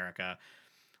 sent to America.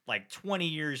 Like 20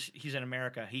 years he's in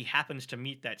America, he happens to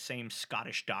meet that same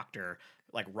Scottish doctor,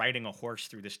 like riding a horse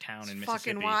through this town in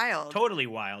Mississippi. Fucking wild. Totally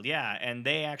wild, yeah. And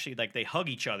they actually like they hug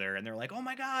each other, and they're like, "Oh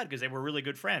my god," because they were really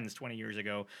good friends 20 years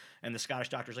ago. And the Scottish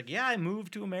doctor's like, "Yeah, I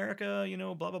moved to America,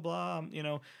 blah blah blah,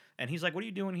 And he's like, "What are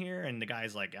you doing here?" And the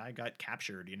guy's like, "I got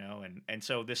captured, And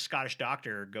so this Scottish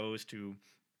doctor goes to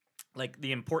like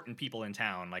the important people in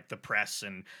town, like the press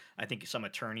and I think some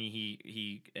attorney.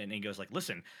 He goes like,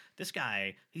 "Listen, this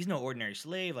guy, he's no ordinary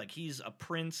slave. Like he's a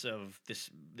prince of this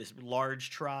large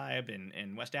tribe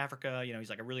in West Africa. He's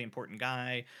like a really important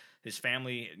guy. His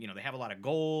family, they have a lot of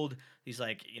gold. He's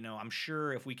like, I'm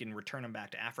sure if we can return him back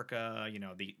to Africa,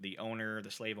 the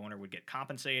slave owner would get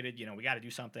compensated. We got to do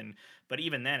something." But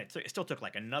even then, it still took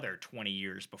like another 20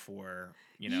 years before,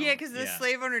 Yeah, because the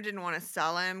slave owner didn't want to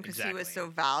sell him because he was so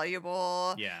Exactly.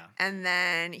 valuable. Yeah. And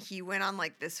then he went on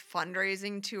like this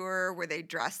fundraising tour where they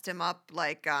dressed him up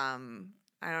like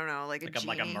I don't know, like a genie.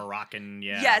 Like a Moroccan,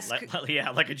 yeah. Yes. Yeah,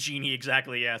 like a genie,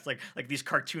 exactly. Yeah, it's like these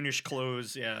cartoonish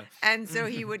clothes, yeah. And so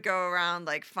he would go around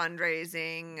like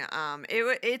fundraising.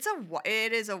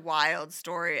 It is a wild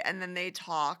story. And then they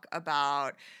talk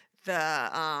about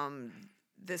the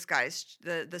this guy's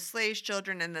the slave's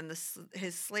children and then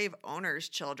his slave owner's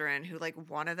children who like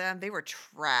one of them, they were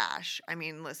trash. I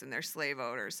mean, listen, they're slave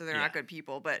owners, so they're not Yeah. good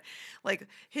people, but like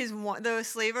the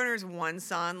slave owner's one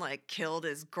son like killed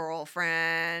his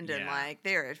girlfriend and Yeah. like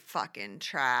they were fucking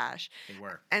trash. They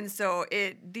were. And so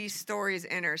these stories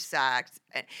intersect.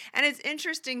 And it's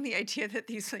interesting the idea that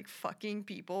these like fucking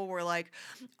people were like,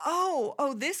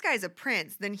 oh, this guy's a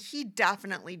prince, then he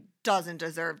definitely doesn't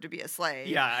deserve to be a slave.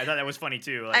 Yeah, I thought that was funny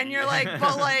too. Like, And you're like,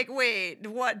 but like, wait,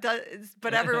 what does?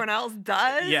 But everyone else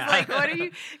does. Yeah. Like, what are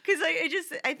you? Because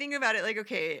like, I think about it like,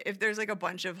 okay, if there's like a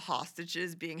bunch of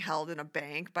hostages being held in a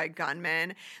bank by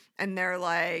gunmen, and they're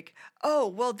like, oh,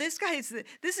 well, this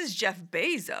is Jeff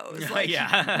Bezos. Like,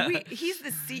 Yeah. he's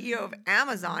the CEO of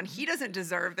Amazon. He doesn't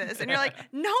deserve this. And you're like,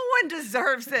 no one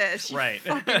deserves this. You Right.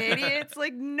 fucking idiots.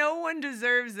 Like, no one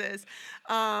deserves this.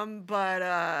 But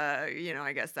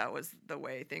I guess that was the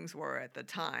way things were at the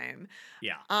time.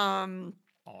 Yeah. Um,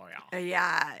 Oh yeah.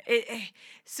 yeah.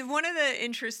 So one of the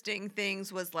interesting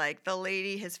things was like the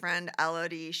lady, his friend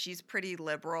Elodie, she's pretty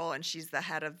liberal and she's the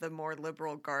head of the more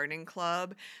liberal gardening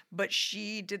club, but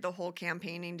she did the whole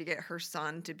campaigning to get her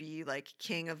son to be like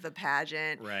king of the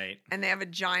pageant. Right. And they have a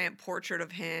giant portrait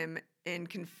of him in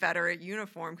Confederate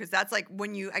uniform because that's like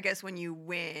when you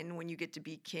win, when you get to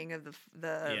be king of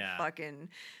the Yeah. fucking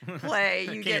play,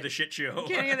 you King get of the shit show.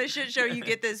 King of the shit show, you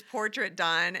get this portrait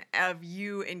done of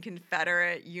you in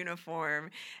Confederate uniform.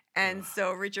 And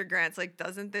so Richard Grant's like,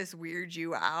 doesn't this weird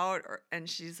you out? And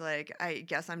she's like, I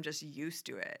guess I'm just used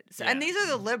to it. So, and Yeah. these are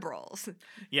the liberals.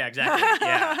 Yeah, exactly.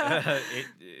 Yeah.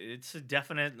 It's a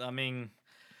definite, I mean,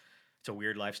 It's a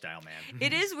weird lifestyle, man.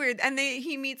 It is weird. And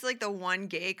he meets like the one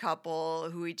gay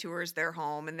couple who he tours their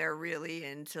home, and they're really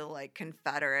into like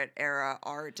Confederate era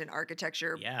art and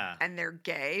architecture. Yeah. And they're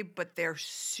gay, but they're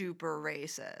super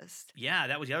racist. Yeah,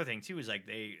 that was the other thing too. Is like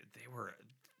they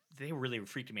really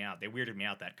freaked me out. They weirded me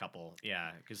out, that couple.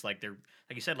 Yeah, because like they're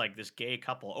like you said, like this gay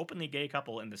couple, openly gay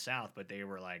couple in the South, but they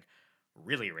were like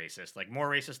really racist, like more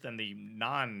racist than the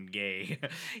non-gay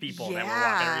people that were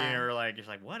walking. You're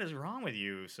like, what is wrong with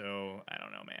you? So I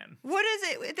don't know, man. What is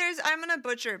it? I'm gonna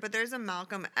butcher it, but there's a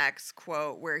Malcolm X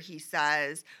quote where he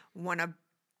says,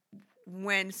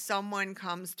 when someone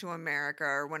comes to America,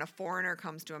 or when a foreigner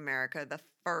comes to America, the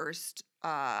first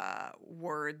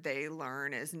word they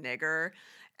learn is nigger.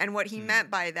 And what he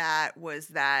meant by that was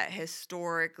that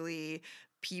historically,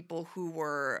 people who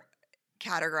were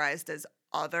categorized as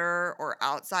other or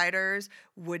outsiders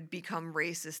would become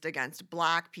racist against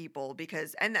black people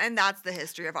because and that's the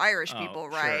history of Irish people,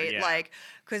 right? Sure, yeah. Like,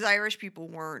 because Irish people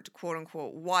weren't quote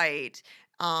unquote white.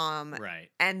 Right.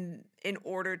 And in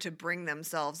order to bring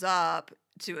themselves up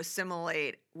to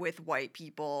assimilate with white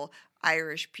people,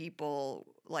 Irish people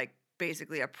like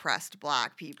basically oppressed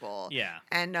black people. Yeah.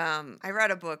 And I read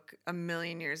a book a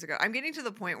million years ago. I'm getting to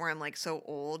the point where I'm like so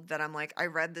old that I'm like, I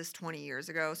read this 20 years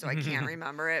ago, so I can't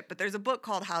remember it. But there's a book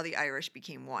called How the Irish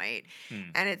Became White.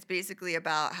 And it's basically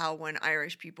about how when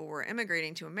Irish people were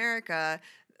immigrating to America,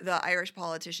 the Irish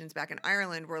politicians back in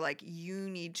Ireland were like, you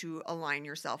need to align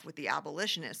yourself with the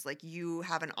abolitionists. Like, you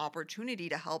have an opportunity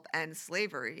to help end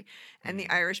slavery. And the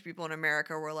Irish people in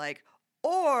America were like,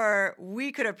 or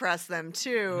we could oppress them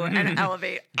too and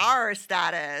elevate our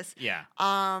status. Yeah.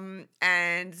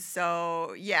 And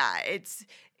so, yeah,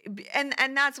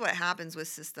 and that's what happens with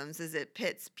systems is it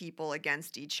pits people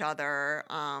against each other.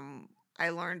 I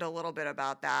learned a little bit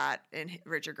about that in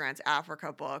Richard Grant's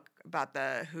Africa book about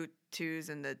the Hutus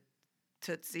and the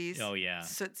Tutsis. Oh, yeah.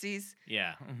 Tutsis.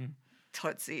 Yeah.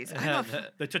 Tutsis.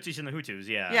 The Tutsis and the Hutus,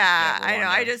 yeah. Yeah, I know.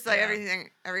 I just like everything.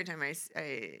 Every time I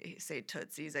say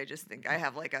Tutsis, I just think I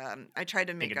have like I tried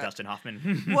to make a Dustin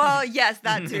Hoffman. Well, yes,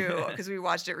 that too, because we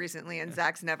watched it recently, and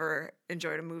Zach's never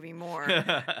enjoyed a movie more.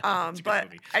 But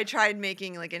movie. I tried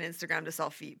making like an Instagram to sell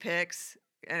feet pics,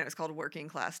 and it was called Working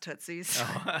Class Tootsies.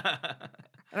 Oh.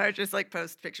 And I would just like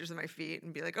post pictures of my feet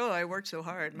and be like, "Oh, I worked so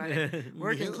hard. My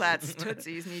working class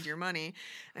Tootsies need your money,"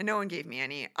 and no one gave me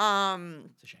any. It's a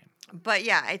shame. But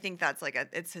yeah, I think that's like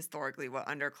it's historically what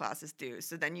underclasses do.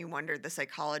 So then you wonder the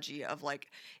psychology of like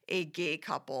a gay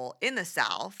couple in the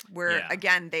South where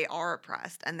again they are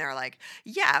oppressed and they're like,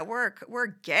 yeah, we're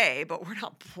gay, but we're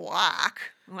not black.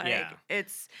 Like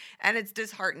it's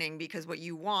disheartening because what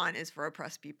you want is for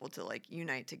oppressed people to like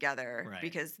unite together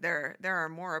because there are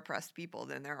more oppressed people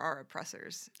than there are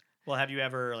oppressors. Well, have you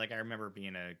ever, like, I remember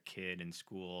being a kid in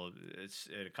school, it's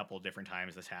a couple of different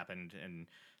times this happened, and,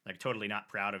 like, totally not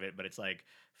proud of it, but it's, like,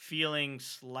 feeling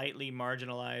slightly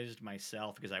marginalized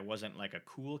myself because I wasn't, like, a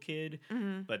cool kid,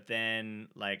 but then,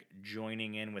 like,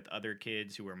 joining in with other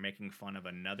kids who were making fun of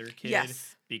another kid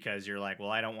because you're like,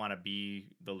 well, I don't want to be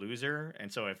the loser,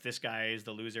 and so if this guy is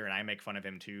the loser and I make fun of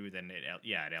him too, then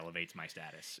it elevates my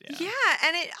status. Yeah,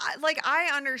 and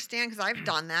I understand because I've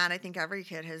done that. I think every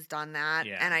kid has done that,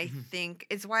 and I think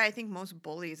it's why I think most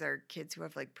bullies are kids who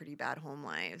have like pretty bad home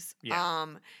lives.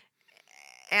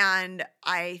 And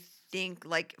I think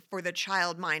like for the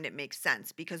child mind, it makes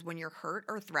sense because when you're hurt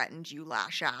or threatened, you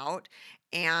lash out,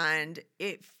 and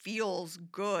it feels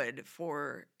good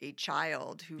for a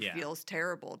child who feels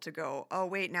terrible to go, oh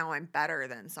wait, now I'm better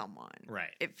than someone.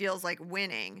 Right. It feels like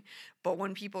winning. But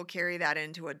when people carry that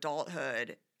into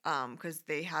adulthood, because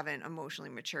they haven't emotionally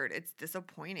matured, it's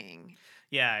disappointing.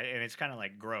 Yeah, and it's kind of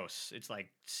like gross. It's like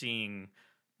seeing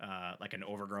like an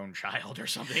overgrown child or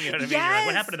something. You know what I mean? You're like,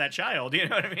 what happened to that child? You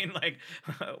know what I mean? Like,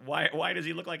 why does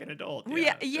he look like an adult?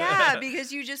 Yeah,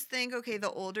 because you just think, okay,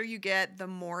 the older you get, the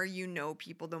more you know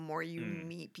people, the more you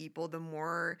meet people, the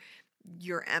more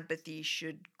your empathy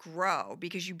should grow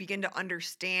because you begin to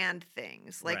understand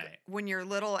things. Like when you're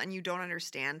little and you don't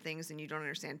understand things and you don't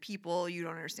understand people, you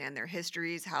don't understand their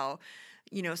histories, how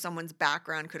someone's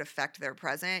background could affect their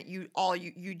present. You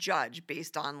judge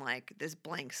based on like this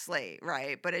blank slate,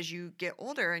 right? But as you get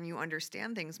older and you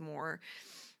understand things more,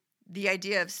 the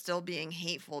idea of still being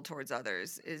hateful towards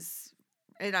others is,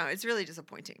 it's really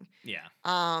disappointing. Yeah.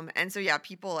 And so yeah,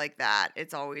 people like that,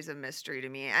 it's always a mystery to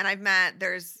me. And I've met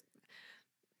there's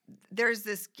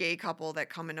this gay couple that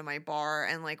come into my bar,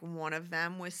 and like one of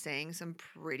them was saying some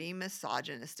pretty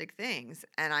misogynistic things,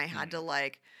 and I had to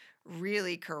like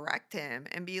really correct him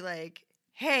and be like,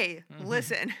 hey,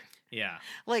 listen. Yeah.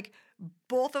 Like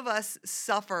both of us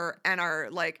suffer and are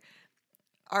like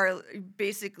are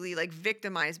basically like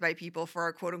victimized by people for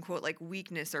our quote unquote like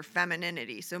weakness or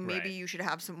femininity. So maybe Right. you should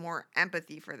have some more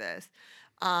empathy for this.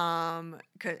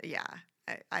 'Cause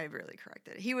I really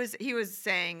corrected. He was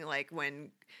saying like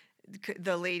when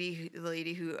the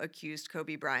lady who accused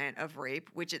Kobe Bryant of rape,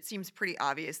 which it seems pretty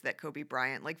obvious that Kobe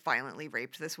Bryant like violently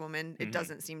raped this woman. It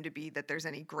doesn't seem to be that there's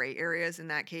any gray areas in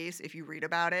that case if you read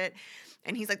about it.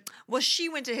 And he's like, "Well, she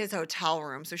went to his hotel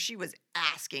room, so she was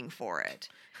asking for it."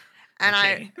 And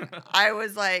Okay. I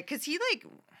was like, cuz he like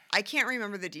I can't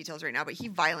remember the details right now, but he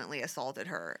violently assaulted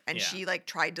her and Yeah. she like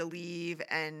tried to leave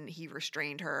and he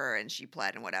restrained her and she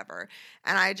pled and whatever.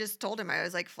 And I just told him I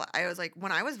was like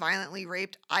when I was violently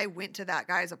raped, I went to that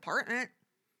guy's apartment.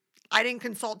 I didn't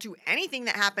consult to anything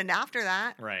that happened after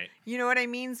that. Right. You know what I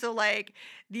mean? So like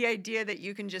the idea that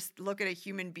you can just look at a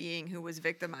human being who was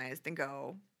victimized and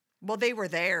go, "Well, they were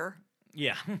there.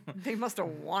 Yeah. They must have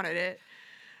wanted it."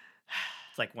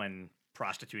 It's like when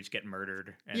prostitutes get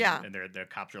murdered, and, Yeah. and the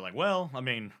cops are like, "Well, I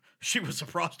mean, she was a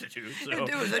prostitute, so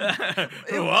It was a-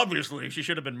 well, obviously she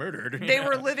should have been murdered." They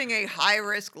were living a high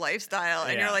risk lifestyle,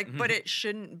 and Yeah. you're like, but it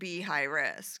shouldn't be high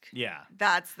risk. Yeah.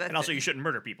 That's the And also, you shouldn't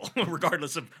murder people,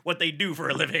 regardless of what they do for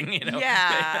a living. You know.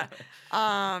 Yeah.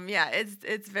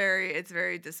 It's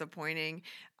very disappointing.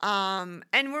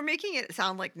 And we're making it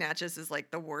sound like Natchez is like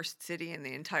the worst city in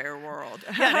the entire world.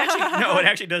 Yeah, it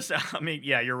actually does sound. I mean,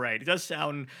 yeah, you're right. It does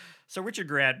sound. So Richard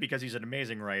Grant, because he's an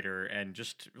amazing writer, and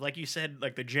just like you said,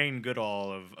 like the Jane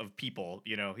Goodall of people.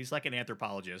 You know, he's like an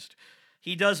anthropologist.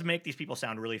 He does make these people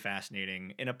sound really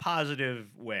fascinating in a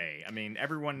positive way. I mean,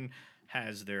 everyone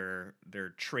has their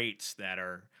traits that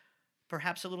are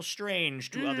perhaps a little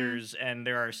strange to others, and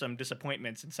there are some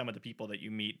disappointments in some of the people that you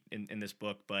meet in this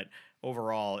book, but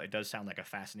overall it does sound like a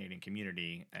fascinating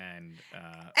community. And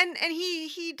And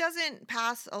he doesn't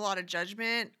pass a lot of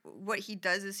judgment. What he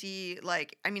does is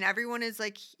everyone is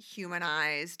like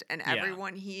humanized, and Yeah.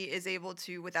 everyone he is able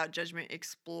to without judgment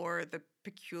explore the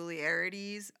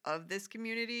peculiarities of this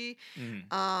community.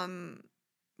 mhm.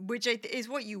 Which is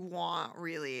what you want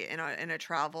really in a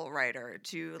travel writer,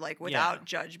 to like without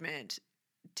judgment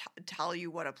tell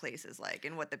you what a place is like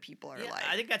and what the people are Yeah, like.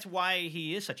 I think that's why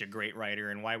he is such a great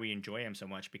writer and why we enjoy him so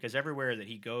much, because everywhere that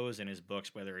he goes in his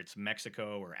books, whether it's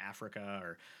Mexico or Africa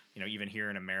or, even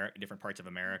here in America, different parts of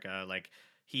America, like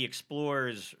he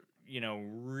explores,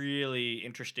 really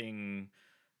interesting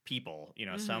people,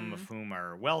 some of whom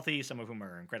are wealthy, some of whom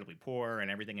are incredibly poor and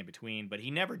everything in between. But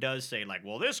he never does say like,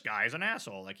 well, this guy's an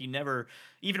asshole. Like he never,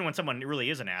 even when someone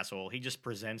really is an asshole, he just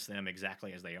presents them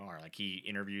exactly as they are. Like he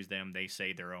interviews them, they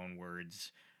say their own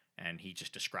words, and he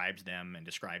just describes them and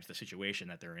describes the situation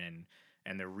that they're in.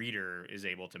 And the reader is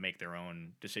able to make their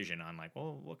own decision on like,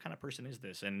 well, what kind of person is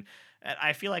this? And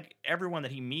I feel like everyone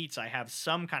that he meets, I have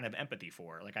some kind of empathy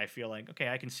for. Like I feel like, okay,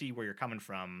 I can see where you're coming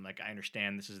from. Like I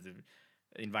understand this is the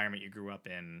environment you grew up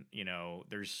in.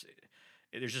 There's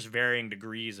just varying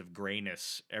degrees of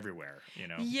grayness everywhere.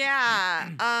 Yeah.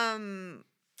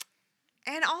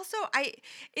 And also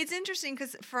it's interesting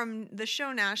because from the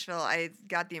show Nashville, I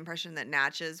got the impression that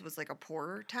Natchez was like a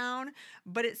poorer town,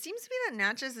 but it seems to be that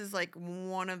Natchez is like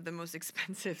one of the most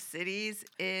expensive cities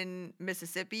in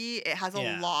Mississippi. It has a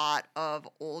Yeah. lot of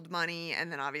old money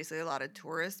and then obviously a lot of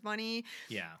tourist money.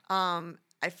 Yeah.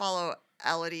 I follow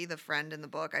Elodie, the friend in the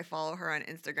book. I follow her on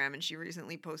Instagram, and she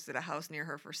recently posted a house near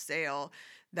her for sale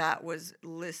that was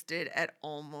listed at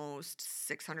almost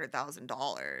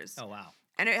 $600,000. Oh wow.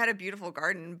 And it had a beautiful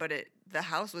garden, but the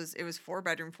house was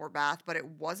 4-bedroom, 4-bath, but it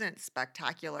wasn't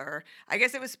spectacular. I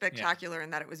guess it was spectacular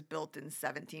in that it was built in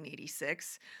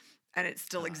 1786 and it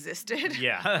still existed.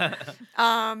 Yeah.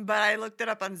 But I looked it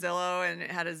up on Zillow and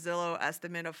it had a Zillow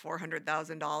estimate of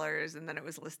 $400,000, and then it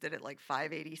was listed at like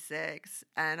 586.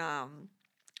 And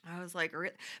I was like,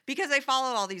 because I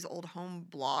follow all these old home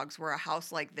blogs where a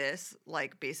house like this,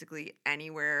 like basically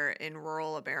anywhere in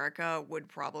rural America, would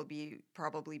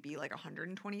probably be like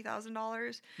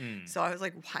 $120,000. So I was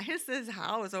like, why is this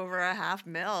house over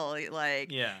 $500,000?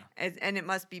 Like, Yeah. and it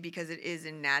must be because it is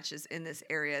in Natchez, in this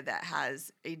area that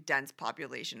has a dense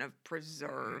population of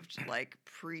preserved, like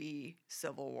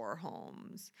pre-Civil War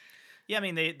homes. Yeah, I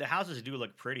mean, the houses do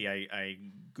look pretty. I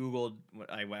Googled when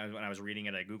I was reading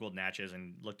it. I Googled Natchez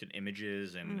and looked at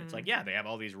images, and it's like, yeah, they have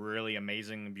all these really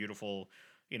amazing, beautiful.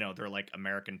 They're like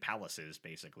American palaces,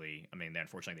 basically. I mean,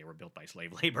 unfortunately, they were built by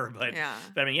slave labor, but Yeah.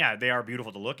 I mean, yeah, they are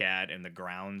beautiful to look at, and the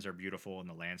grounds are beautiful, and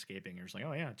the landscaping. You're just like,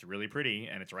 oh yeah, it's really pretty,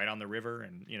 and it's right on the river,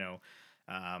 and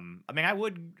I mean, I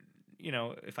would,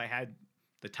 if I had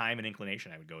the time and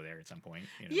inclination, I would go there at some point.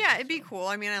 Yeah, it'd be cool.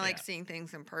 I mean, I like Yeah. seeing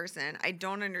things in person. I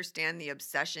don't understand the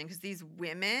obsession because these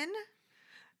women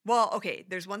Well, okay,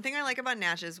 there's one thing I like about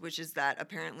Natchez, which is that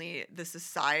apparently the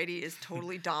society is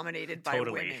totally dominated by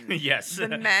Totally. women. Yes. The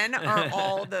men are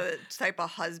all the type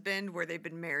of husband where they've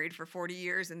been married for 40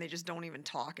 years and they just don't even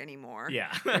talk anymore.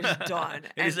 Yeah. They're just done.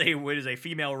 It is a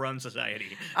female-run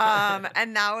society.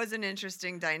 And that was an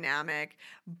interesting dynamic.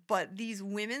 But these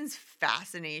women's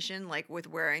fascination, like with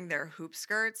wearing their hoop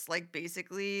skirts, like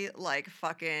basically like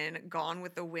fucking Gone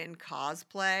with the Wind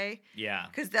cosplay. Yeah.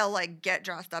 Because they'll like get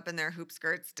dressed up in their hoop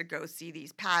skirts to go see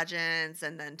these pageants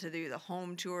and then to do the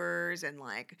home tours and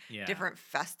like Yeah. different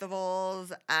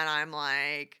festivals. And I'm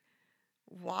like,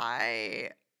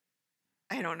 why?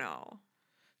 I don't know.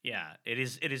 Yeah, it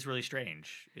is really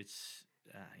strange. It's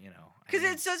I Because don't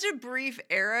know. it's such a brief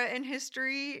era in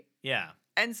history. Yeah.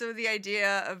 And so the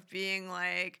idea of being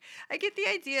like, I get the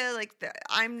idea, like,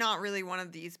 I'm not really one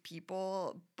of these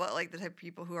people, but like the type of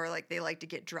people who are like, they like to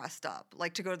get dressed up,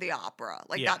 like to go to the opera,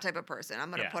 like Yeah. that type of person.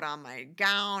 I'm going to Yeah. put on my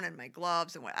gown and my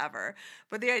gloves and whatever.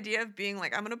 But the idea of being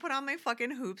like, I'm going to put on my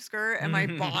fucking hoop skirt and my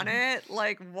bonnet,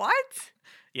 like, what?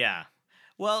 Yeah.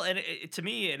 Well, and to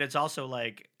me, it's also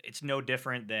like it's no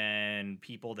different than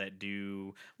people that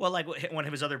do like one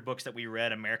of his other books that we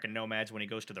read, American Nomads, when he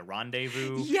goes to the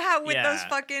rendezvous. Yeah, with those Yeah,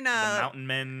 fucking, the mountain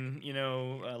men,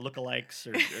 lookalikes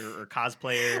or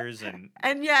cosplayers,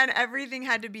 and yeah, and everything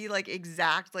had to be like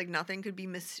exact, like nothing could be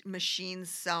machine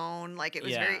sewn, like it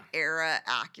was very Yeah. era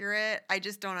accurate. I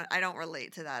don't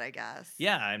relate to that, I guess.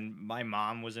 yeah. And my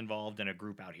mom was involved in a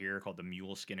group out here called the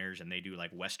Mule Skinners, and they do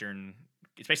like Western.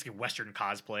 It's basically Western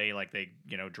cosplay. Like they,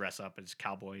 dress up as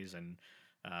cowboys and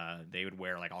they would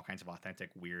wear like all kinds of authentic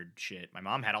weird shit. My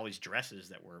mom had all these dresses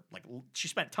that were like she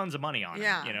spent tons of money on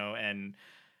them, Yeah. and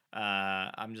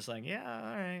I'm just like, yeah,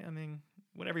 all right. I mean,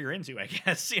 whatever you're into, I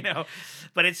guess,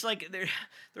 But it's like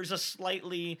there's a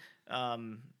slightly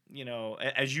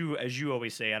as you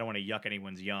always say, I don't want to yuck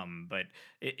anyone's yum, but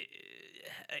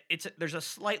there's a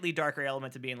slightly darker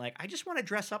element to being like, I just want to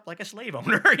dress up like a slave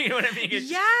owner. You know what I mean? It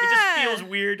just feels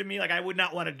weird to me. Like I would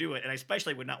not want to do it, and I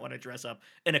especially would not want to dress up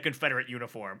in a Confederate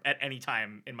uniform at any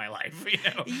time in my life.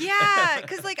 Yeah,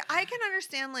 because like I can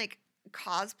understand like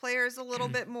cosplayers a little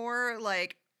bit more.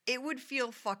 Like it would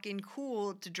feel fucking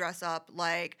cool to dress up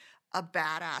like a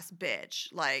badass bitch,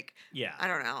 like Yeah. I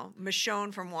don't know,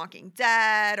 Michonne from Walking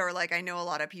Dead, or like I know a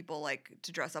lot of people like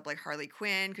to dress up like Harley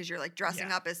Quinn because you're like dressing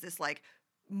Yeah. up as this like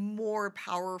more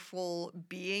powerful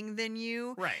being than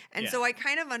you. Right. And yeah. so I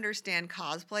kind of understand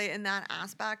cosplay in that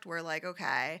aspect where like,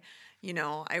 okay,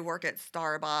 I work at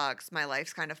Starbucks, my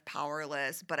life's kind of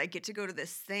powerless, but I get to go to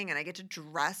this thing and I get to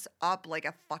dress up like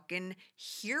a fucking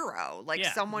hero, like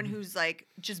Yeah. someone who's like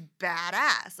just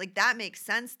badass. Like that makes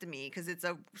sense to me because it's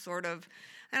a sort of,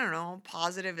 I don't know,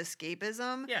 positive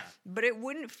escapism. Yeah. But it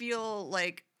wouldn't feel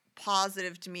like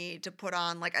positive to me to put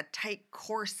on like a tight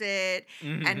corset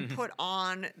and put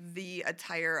on the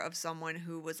attire of someone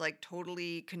who was like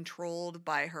totally controlled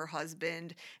by her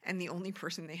husband and the only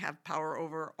person they have power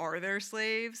over are their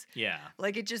slaves. Yeah.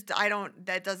 Like it just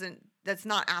that's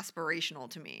not aspirational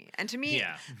to me. And to me,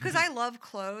 Yeah. because I love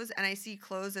clothes and I see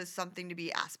clothes as something to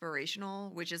be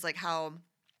aspirational, which is like how,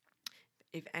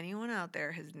 if anyone out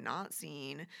there has not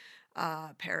seen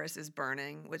Paris is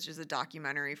Burning, which is a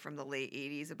documentary from the late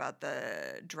 80s about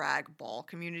the drag ball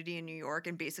community in New York.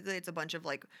 And basically, it's a bunch of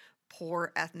like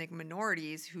poor ethnic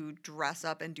minorities who dress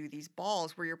up and do these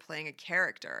balls where you're playing a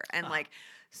character. And like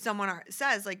someone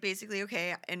says, like, basically,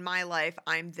 okay, in my life,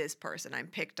 I'm this person. I'm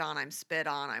picked on, I'm spit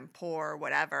on, I'm poor,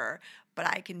 whatever. But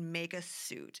I can make a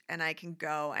suit and I can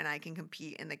go and I can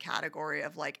compete in the category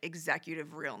of like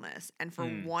executive realness. And for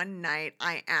one night,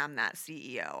 I am that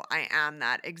CEO. I am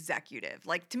that executive.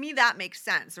 Like to me, that makes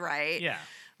sense, right? Yeah.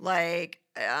 Like,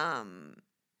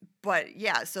 but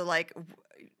yeah, so like,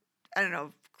 I don't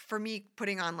know. For me,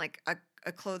 putting on like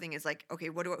a clothing is like, okay,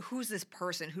 who's this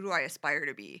person? Who do I aspire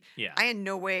to be? Yeah. I in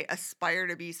no way aspire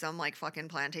to be some like fucking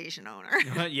plantation owner.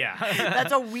 Yeah.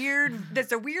 That's a weird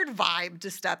vibe to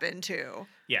step into.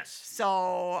 Yes.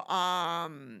 So,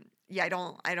 yeah, I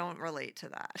don't relate to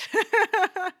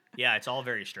that. Yeah, it's all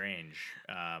very strange.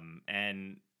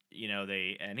 And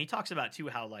he talks about too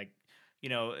how like,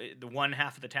 the one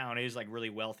half of the town is like really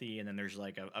wealthy, and then there's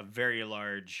like a very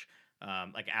large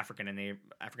like African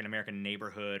American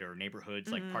neighborhood or neighborhoods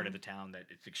like part of the town that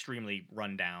it's extremely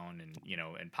run down and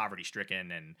and poverty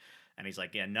stricken, and he's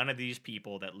like, yeah, none of these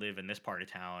people that live in this part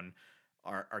of town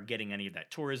are getting any of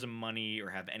that tourism money or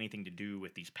have anything to do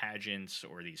with these pageants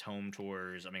or these home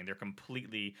tours. I mean, they're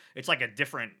completely, it's like a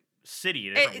different city,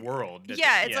 a different world.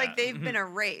 Yeah, it's like they've been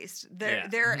erased. Yeah.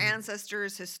 Their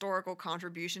ancestors' historical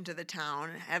contribution to the town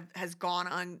has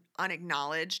gone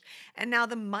unacknowledged, and now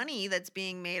the money that's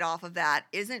being made off of that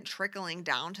isn't trickling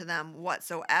down to them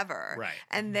whatsoever. Right.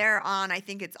 And they're on, I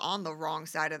think it's on the wrong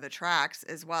side of the tracks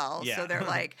as well. Yeah. So they're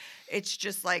like, it's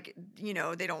just like, you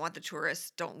know, they don't want the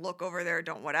tourists, don't look over there,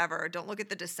 don't whatever, don't look at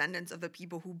the descendants of the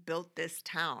people who built this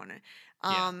town.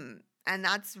 And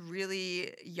that's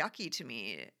really yucky to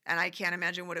me. And I can't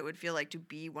imagine what it would feel like to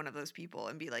be one of those people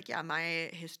and be like, yeah,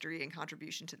 my history and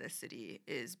contribution to this city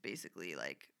is basically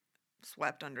like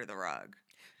swept under the rug.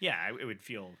 Yeah, it would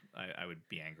feel, I would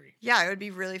be angry. Yeah, it would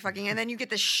be really fucking, and then you get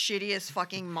the shittiest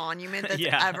fucking monument that's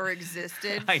ever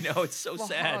existed. I know, it's so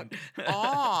sad.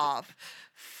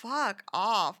 Fuck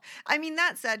off. I mean,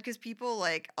 that said, because people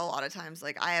like a lot of times,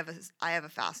 like I have a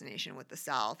fascination with the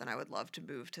South, and I would love to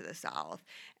move to the South,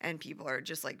 and people are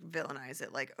just like villainize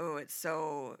it, like, oh, it's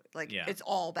so like it's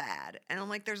all bad, and I'm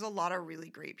like, there's a lot of really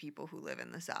great people who live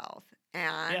in the South,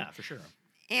 and yeah, for sure.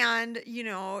 And you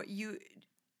know,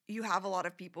 you have a lot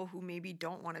of people who maybe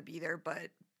don't want to be there, but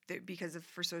because of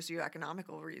for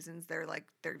socioeconomical reasons, they're like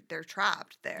they're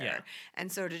trapped there. Yeah.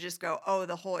 And so to just go, oh,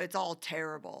 it's all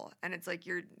terrible, and it's like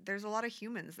there's a lot of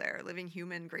humans there living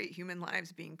great human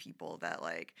lives, being people that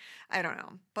like I don't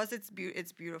know. Plus, it's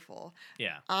beautiful.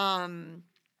 Yeah.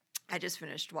 I just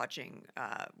finished watching.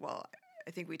 Well,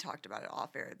 I think we talked about it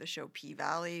off air. The show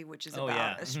P-Valley, which is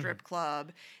about a strip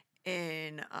club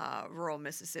in rural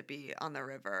Mississippi on the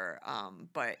river,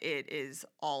 but it is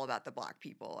all about the Black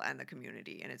people and the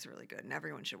community, and it's really good, and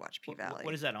everyone should watch P-Valley.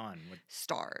 What is that on?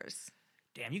 Stars.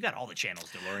 Damn, you got all the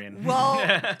channels, DeLorean.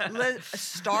 Well,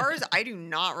 Stars, I do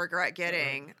not regret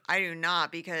getting. I do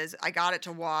not, because I got it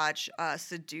to watch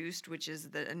Seduced, which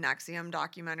is the NXIVM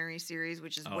documentary series,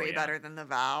 which is way better than The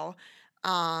Vow.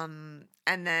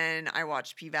 And then I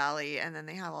watched P-Valley, and then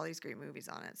they have all these great movies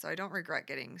on it. So I don't regret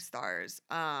getting Stars.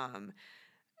 But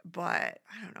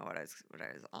I don't know what I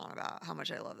was on about, how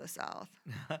much I love the South.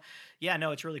 Yeah,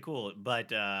 no, it's really cool.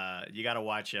 But you got to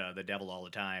watch The Devil All the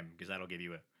Time, because that'll give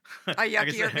you a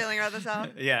yuckier feeling about the South?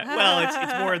 Yeah. Well,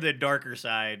 it's more the darker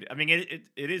side. I mean, it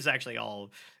is actually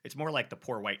it's more like the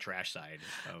poor white trash side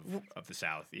of the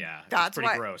South. Yeah. That's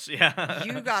pretty gross. Yeah.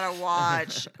 You got to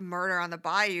watch Murder on the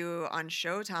Bayou on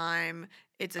Showtime.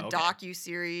 It's a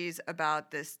docu-series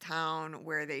about this town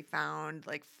where they found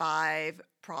like 5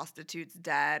 prostitutes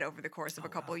dead over the course of a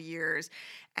couple years.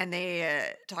 And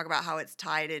they talk about how it's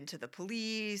tied into the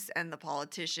police and the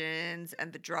politicians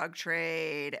and the drug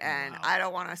trade. And I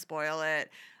don't want to spoil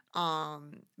it.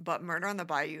 But Murder on the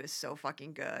Bayou is so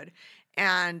fucking good.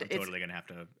 And I'm totally gonna have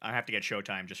to get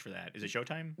Showtime just for that. Is it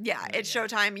Showtime? Yeah, it's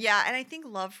Showtime. Yeah, and I think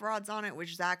Love Fraud's on it,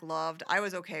 which Zach loved. I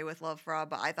was okay with Love Fraud,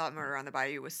 but I thought Murder on the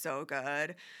Bayou was so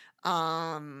good.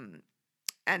 And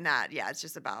that, it's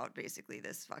just about basically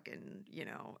this fucking,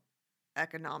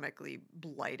 economically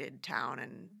blighted town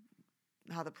and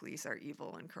how the police are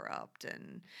evil and corrupt,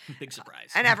 and big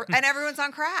surprise, and everyone's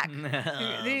on crack.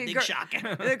 Big shock.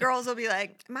 The girls will be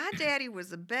like, "My daddy was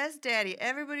the best daddy.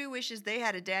 Everybody wishes they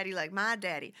had a daddy like my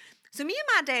daddy." So me and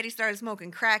my daddy started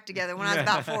smoking crack together when I was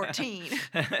about 14.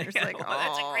 It's like, oh,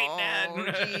 that's a great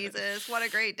dad. Jesus, what a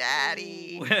great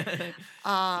daddy. He's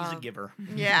a giver.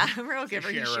 Yeah, a real giver.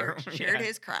 He shared Yeah.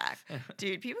 his crack.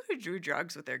 Dude, people who do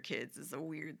drugs with their kids is a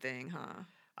weird thing, huh?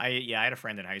 I had a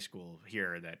friend in high school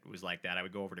here that was like that. I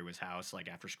would go over to his house like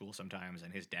after school sometimes,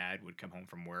 and his dad would come home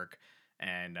from work,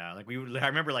 and I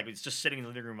remember like it's just sitting in the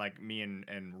living room like me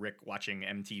and Rick watching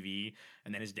MTV,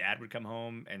 and then his dad would come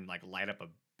home and like light up a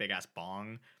big ass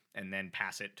bong and then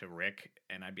pass it to Rick,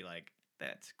 and I'd be like,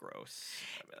 that's gross.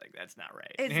 I'd be like, that's not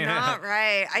right. It's not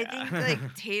right. I think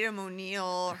like Tatum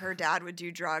O'Neal, her dad would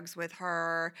do drugs with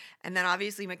her. And then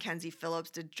obviously Mackenzie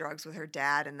Phillips did drugs with her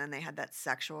dad. And then they had that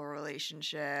sexual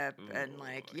relationship. Ooh, and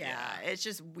like, it's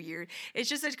just weird. It's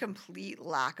just a complete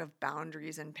lack of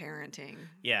boundaries in parenting.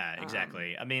 Yeah,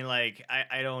 exactly. I mean, like,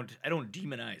 I don't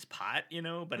demonize pot,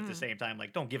 but at the same time,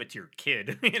 like, don't give it to your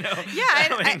kid, Yeah.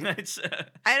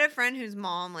 I had a friend whose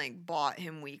mom like bought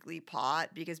him weekly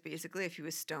pot because basically if he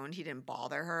was stoned, he didn't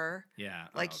bother her. Yeah.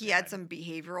 Like he had some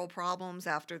behavioral problems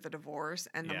after the divorce,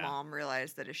 and the mom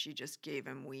realized that if she just gave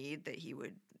him weed, that he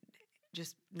would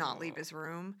just not leave his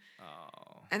room.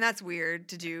 Oh. And that's weird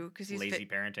to do because he's lazy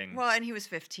parenting. Well, and he was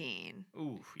 15.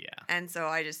 Ooh, yeah. And so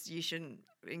you shouldn't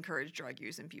encourage drug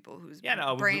use in people whose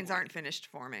brains aren't finished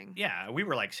forming. Yeah, we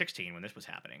were like 16 when this was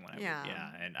happening.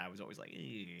 Yeah, and I was always like,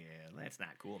 that's not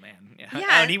cool, man. Yeah.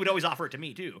 Yeah. And he would always offer it to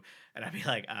me too, and I'd be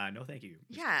like, no, thank you,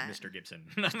 Mr. Gibson.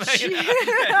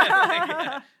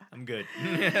 I'm good.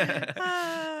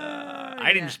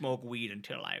 I didn't smoke weed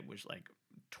until I was like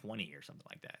 20 or something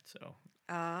like that. So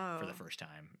Oh. for the first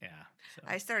time, yeah. So.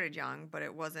 I started young, but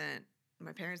it wasn't.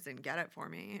 My parents didn't get it for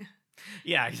me.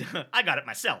 Yeah, I got it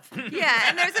myself. Yeah,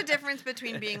 and there's a difference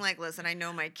between being like, listen, I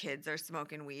know my kids are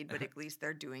smoking weed, but at least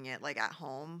they're doing it like at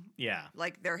home. Yeah.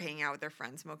 Like they're hanging out with their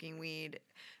friends smoking weed,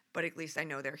 but at least I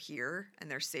know they're here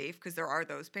and they're safe, because there are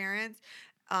those parents.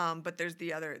 But there's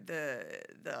the other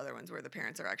ones where the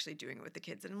parents are actually doing it with the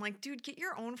kids, and I'm like, dude, get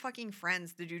your own fucking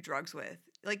friends to do drugs with.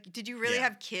 Like, did you really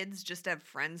have kids just to have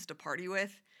friends to party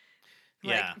with?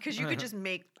 Like, Yeah. because you could just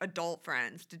make adult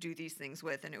friends to do these things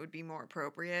with, and it would be more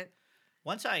appropriate.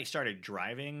 Once I started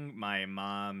driving, my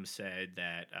mom said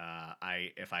that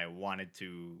if I wanted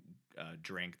to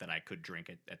drink, that I could drink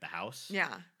it at the house.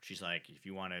 Yeah. She's like, if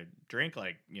you want to drink,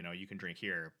 like, you can drink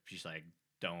here. She's like,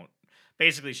 don't.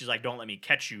 Basically, she's like, don't let me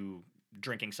catch you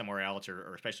drinking somewhere else,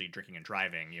 or especially drinking and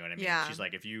driving. You know what I mean? Yeah. She's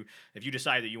like, if you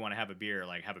decide that you want to have a beer,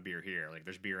 like, have a beer here. Like,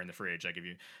 there's beer in the fridge. Like, if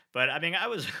you. But I mean, I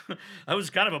was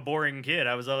kind of a boring kid.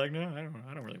 I was all like, no,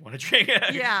 I don't really want to drink.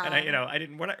 Yeah. And I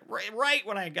didn't. Right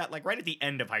when I got, like, right at the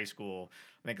end of high school,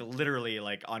 like, literally,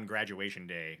 like, on graduation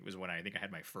day was when I think I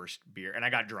had my first beer, and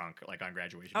I got drunk, like, on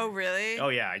graduation. Oh, day. really? Oh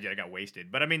yeah, I got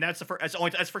wasted. But I mean, that's the first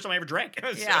time I ever drank. So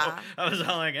Yeah. I was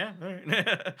all like, yeah. All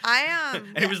right. I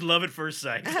And it was love at first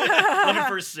sight, love at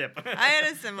first sip. I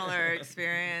had a similar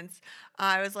experience.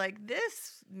 I was like,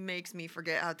 this makes me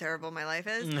forget how terrible my life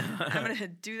is. I'm gonna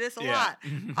do this a lot.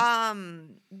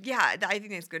 Yeah, I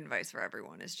think that's good advice for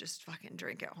everyone, is just fucking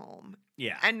drink at home.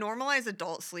 Yeah. And normalize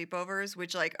adult sleepovers,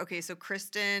 which, like, okay, so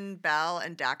Kristen Bell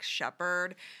and Dax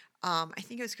Shepard, I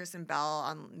think it was Kristen Bell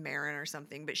on Marin or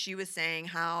something, but she was saying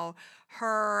how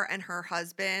her and her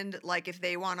husband, like, if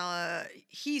they want to,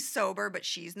 he's sober, but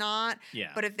she's not.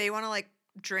 Yeah. But if they want to, like,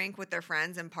 drink with their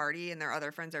friends and party and their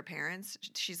other friends are parents,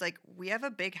 she's like, we have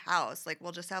a big house. Like,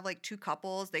 we'll just have, like, 2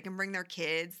 couples. They can bring their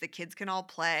kids. The kids can all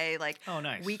play. Like, Oh,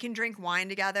 nice. we can drink wine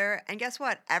together. And guess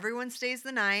what? Everyone stays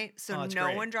the night, so Oh, that's no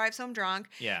great. one drives home drunk.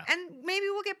 Yeah. And maybe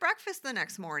we'll get breakfast the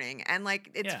next morning. And, like,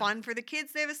 it's Yeah. fun for the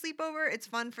kids. They have a sleepover. It's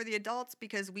fun for the adults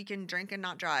because we can drink and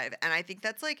not drive. And I think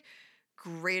that's, like,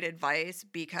 great advice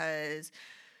because,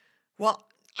 well,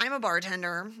 I'm a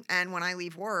bartender. And when I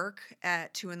leave work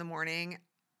at 2 a.m,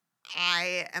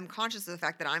 I am conscious of the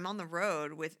fact that I'm on the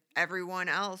road with everyone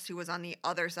else who was on the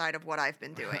other side of what I've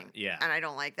been doing. Yeah. And I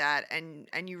don't like that. And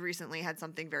you recently had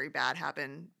something very bad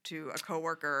happen to a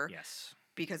coworker Yes.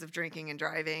 because of drinking and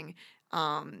driving.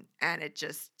 And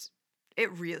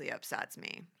it really upsets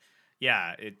me.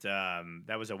 Yeah,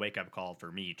 that was a wake up call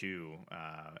for me too,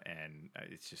 and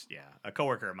it's just a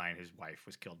coworker of mine, his wife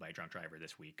was killed by a drunk driver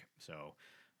this week, so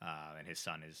and his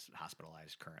son is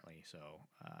hospitalized currently, so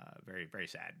very, very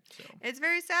sad. So It's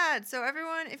very sad. So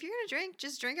everyone, if you're gonna drink,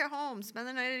 just drink at home. Spend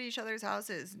the night at each other's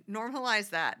houses.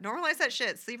 Normalize that. Normalize that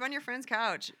shit. Sleep on your friend's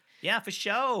couch. yeah, for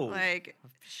sure. Like,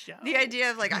 For sure. the idea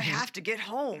of, like, I have to get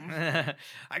home.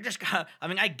 I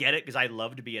get it because I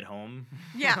love to be at home.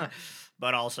 Yeah.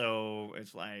 But also,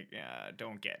 it's like,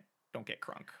 don't get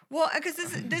crunk. Well, because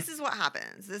this is what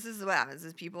happens. This is what happens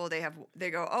is people,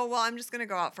 they go, oh, well, I'm just gonna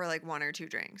go out for, like, 1 or 2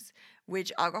 drinks,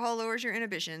 which alcohol lowers your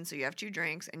inhibition, so you have 2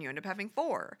 drinks and you end up having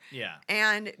 4. Yeah.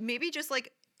 And maybe just,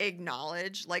 like,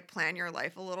 acknowledge, like, plan your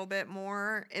life a little bit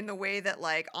more in the way that,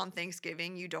 like, on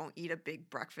Thanksgiving you don't eat a big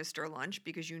breakfast or lunch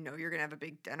because you know you're gonna have a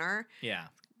big dinner. Yeah.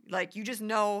 Like, you just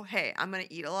know, hey, I'm going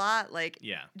to eat a lot. Like,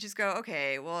 Yeah. just go,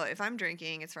 okay, well, if I'm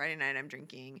drinking, it's Friday night, I'm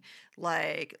drinking.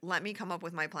 Like, let me come up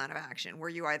with my plan of action where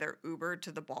you either Uber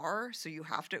to the bar, so you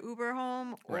have to Uber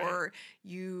home, Right. or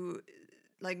you,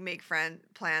 like, make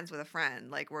plans with a friend.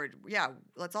 Like,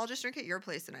 let's all just drink at your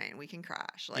place tonight and we can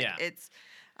crash. Like, Yeah. it's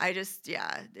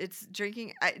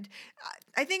drinking.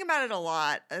 I think about it a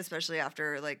lot, especially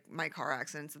after, like, my car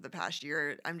accidents of the past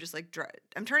year. I'm just like,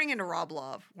 I'm turning into Rob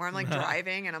Love, where I'm like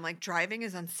driving and I'm like, driving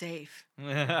is unsafe.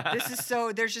 This is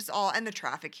there's just and the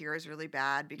traffic here is really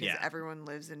bad because Yeah. everyone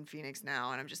lives in Phoenix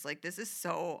now. And I'm just like, this is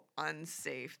so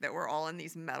unsafe that we're all in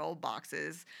these metal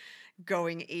boxes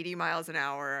going 80 miles an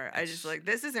hour. I just like,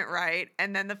 this isn't right.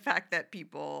 And then the fact that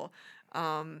people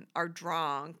are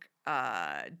drunk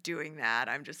doing that,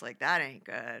 I'm just like, that ain't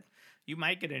good. You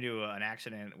might get into an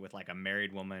accident with, like, a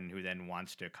married woman who then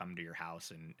wants to come to your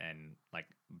house and like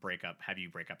have you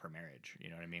break up her marriage. You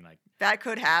know what I mean? Like, That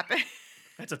could happen.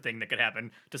 that's a thing that could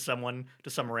happen to some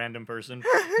random person.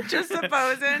 Just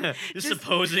supposing. Just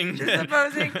supposing. Just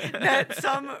supposing that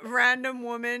some random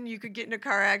woman, you could get in a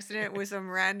car accident with some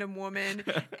random woman,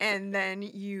 and then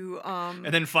you And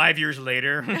then 5 years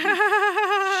later,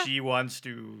 she wants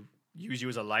to use you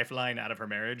as a lifeline out of her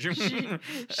marriage.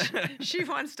 She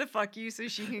wants to fuck you so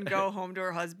she can go home to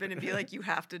her husband and be like, you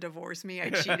have to divorce me. I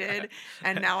cheated.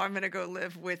 And now I'm going to go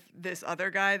live with this other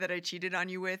guy that I cheated on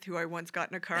you with, who I once got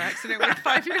in a car accident with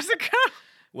 5 years ago.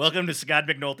 Welcome to Scott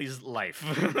McNulty's life.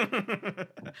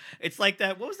 It's like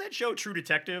that. What was that show, True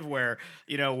Detective, where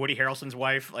Woody Harrelson's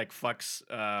wife like fucks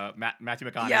Matthew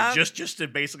McConaughey just to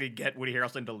basically get Woody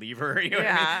Harrelson to leave her. You know what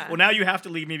I mean? Well, now you have to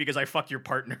leave me because I fucked your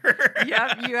partner.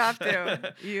 Yep, you have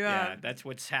to. Yeah, that's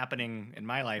what's happening in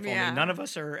my life. Only none of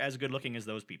us are as good looking as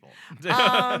those people.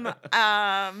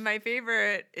 My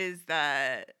favorite is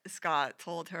that Scott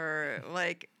told her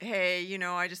like, hey,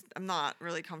 I'm not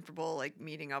really comfortable like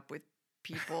meeting up with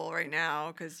people right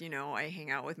now because I hang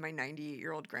out with my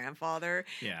 98-year-old grandfather.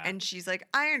 Yeah. And she's like,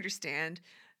 I understand.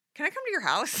 Can I come to your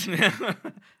house?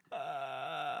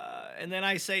 And then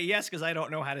I say yes because I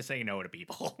don't know how to say no to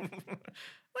people.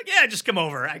 Like, yeah, just come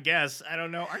over, I guess. I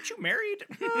don't know. Aren't you married?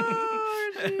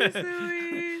 Oh, jeez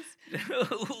Louise.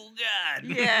 Oh, God.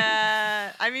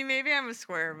 Yeah. I mean, maybe I'm a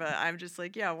square, but I'm just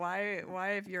like, yeah, why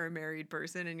if you're a married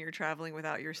person and you're traveling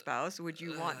without your spouse, would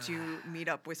you want to meet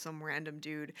up with some random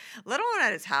dude, let alone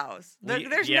at his house?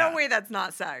 There's no way that's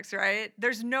not sex, right?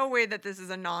 There's no way that this is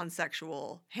a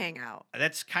non-sexual hangout.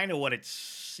 That's kind of what it's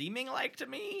seeming like to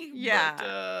me. Yeah.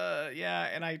 But,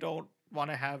 and I don't want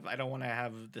to have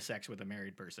the sex with a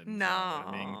married person. No.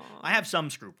 I have some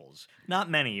scruples. Not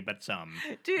many, but some.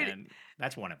 Dude. And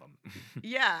that's one of them.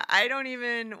 Yeah, I don't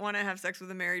even want to have sex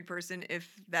with a married person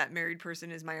if that married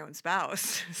person is my own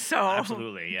spouse. So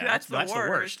absolutely, yeah. That's the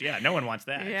worst. Yeah, no one wants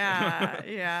that. Yeah,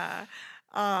 yeah.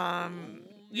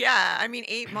 Yeah, I mean,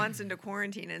 8 months into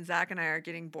quarantine and Zach and I are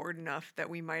getting bored enough that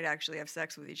we might actually have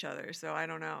sex with each other. So I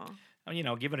don't know.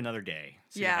 Give it another day.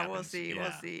 We'll see. Yeah.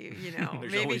 We'll see.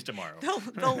 There's maybe always tomorrow.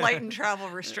 They'll lighten travel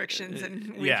restrictions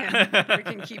and we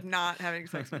can keep not having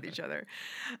sex with each other.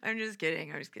 I'm just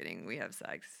kidding. We have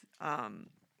sex.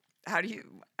 How do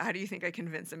you think I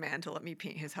convince a man to let me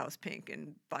paint his house pink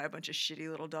and buy a bunch of shitty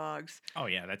little dogs? Oh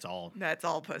yeah, that's all. That's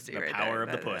all pussy, right there. The power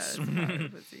of the puss. That's the power of the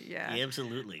pussy. Yeah.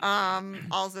 Absolutely.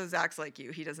 Also, Zach's like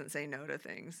you. He doesn't say no to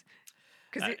things.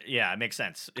 It makes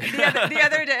sense. The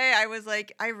other day, I was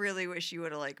like, I really wish you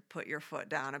would have like put your foot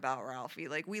down about Ralphie.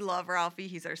 Like, we love Ralphie.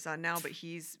 He's our son now, but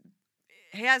he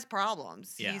has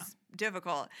problems. Yeah. He's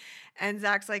difficult. And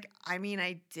Zach's like, I mean,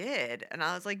 I did. And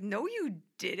I was like, no, you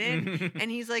didn't.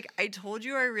 And he's like, I told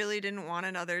you I really didn't want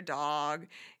another dog.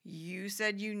 You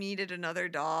said you needed another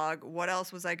dog. What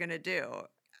else was I going to do?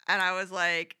 And I was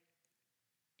like,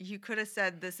 you could have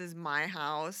said, this is my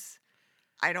house.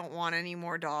 I don't want any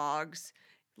more dogs.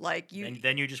 Like you,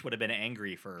 then you just would have been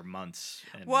angry for months.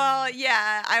 Well,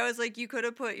 yeah, I was like, you could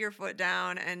have put your foot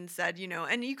down and said,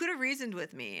 and you could have reasoned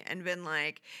with me and been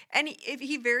like, and if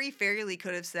he very fairly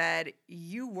could have said,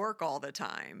 you work all the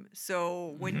time,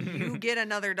 so when you get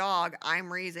another dog,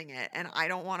 I'm raising it, and I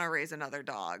don't want to raise another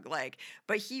dog. Like,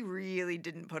 but he really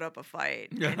didn't put up a fight,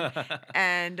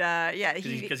 and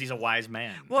because he's a wise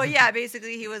man. Well, yeah,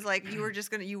 basically he was like,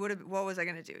 what was I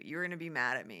gonna do? You were gonna be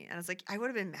mad at me, and I was like, I would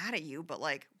have been mad at you, but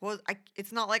like. Well,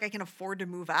 it's not like I can afford to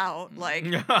move out. Like,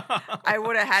 I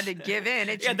would have had to give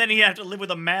in. Then he had to live with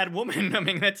a mad woman. I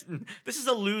mean, this is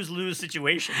a lose-lose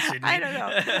situation, Sydney. I don't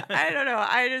know.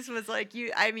 I just was like,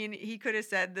 he could have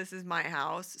said, this is my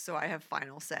house, so I have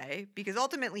final say. Because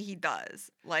ultimately he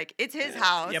does. Like, it's his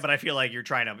house. Yeah, but I feel like you're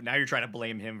trying to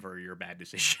blame him for your bad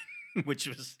decision. which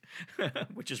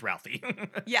is Ralphie.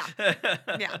 Yeah.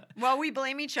 Well, we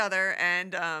blame each other,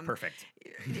 and perfect.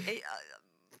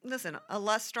 Listen, a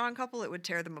less strong couple, it would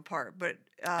tear them apart. But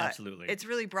absolutely, it's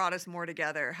really brought us more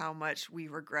together. How much we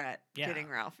regret getting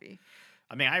Ralphie.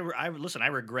 I mean, I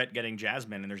regret getting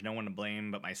Jasmine, and there's no one to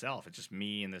blame but myself. It's just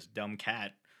me and this dumb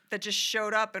cat that just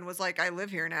showed up and was like, "I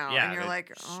live here now," and you're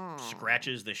like, "Oh."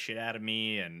 Scratches the shit out of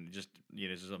me, and just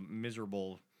this is a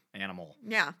miserable animal.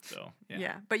 Yeah. So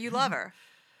yeah, but you love her.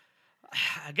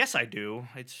 I guess I do.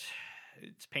 It's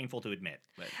painful to admit,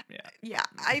 but yeah. Yeah,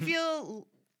 I feel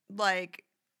like,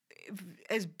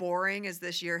 as boring as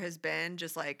this year has been,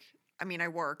 just like, I mean, I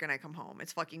work and I come home.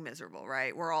 It's fucking miserable,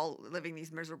 right? We're all living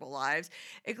these miserable lives.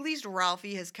 At least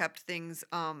Ralphie has kept things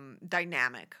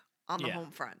dynamic on the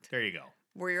home front. There you go.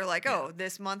 Where you're like, oh,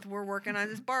 this month we're working on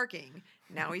his barking.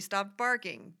 Now he stopped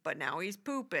barking, but now he's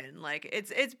pooping. Like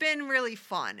it's been really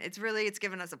fun. It's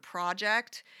given us a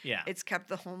project. Yeah. It's kept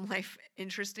the home life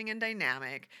interesting and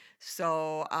dynamic.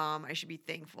 So I should be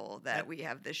thankful that we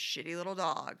have this shitty little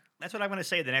dog. That's what I want to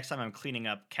say the next time I'm cleaning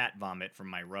up cat vomit from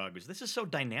my rug. Is this is so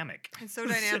dynamic. It's so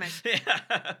dynamic.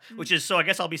 Yeah. Which is so. I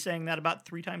guess I'll be saying that about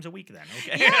 3 times a week then.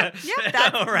 Okay.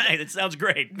 Yeah. All right. It sounds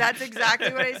great. That's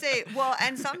exactly what I say. Well,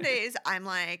 and some days I'm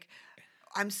like,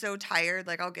 I'm so tired.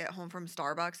 Like I'll get home from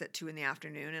Starbucks at 2 p.m.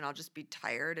 and I'll just be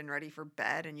tired and ready for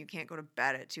bed. And you can't go to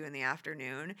bed at 2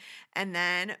 p.m. And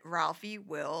then Ralphie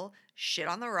will shit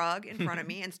on the rug in front of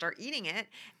me and start eating it.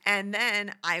 And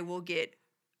then I will get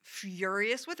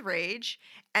furious with rage,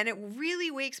 and it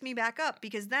really wakes me back up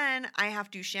because then I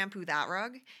have to shampoo that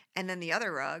rug and then the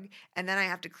other rug, and then I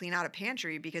have to clean out a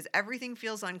pantry because everything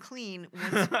feels unclean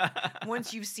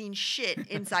once you've seen shit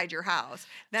inside your house.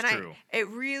 Then it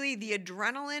really, the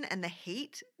adrenaline and the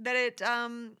hate that it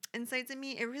incites in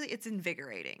me, it's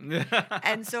invigorating.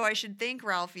 And so I should thank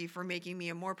Ralphie for making me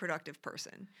a more productive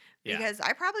person. Because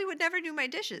I probably would never do my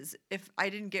dishes if I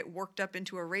didn't get worked up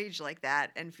into a rage like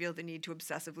that and feel the need to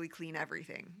obsessively clean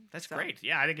everything. That's great.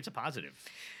 Yeah, I think it's a positive.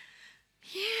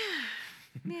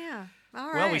 Yeah. All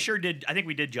right. Well, we sure did. I think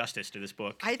we did justice to this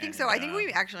book. I think so. I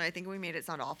think we made it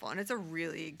sound awful, and it's a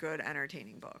really good,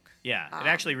 entertaining book. Yeah, it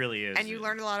actually really is. And you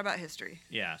learned a lot about history.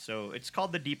 Yeah, so it's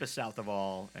called The Deepest South of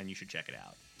All, and you should check it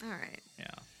out. All right.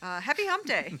 Yeah. Happy Hump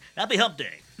Day. Happy Hump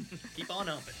Day. Keep on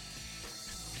humping.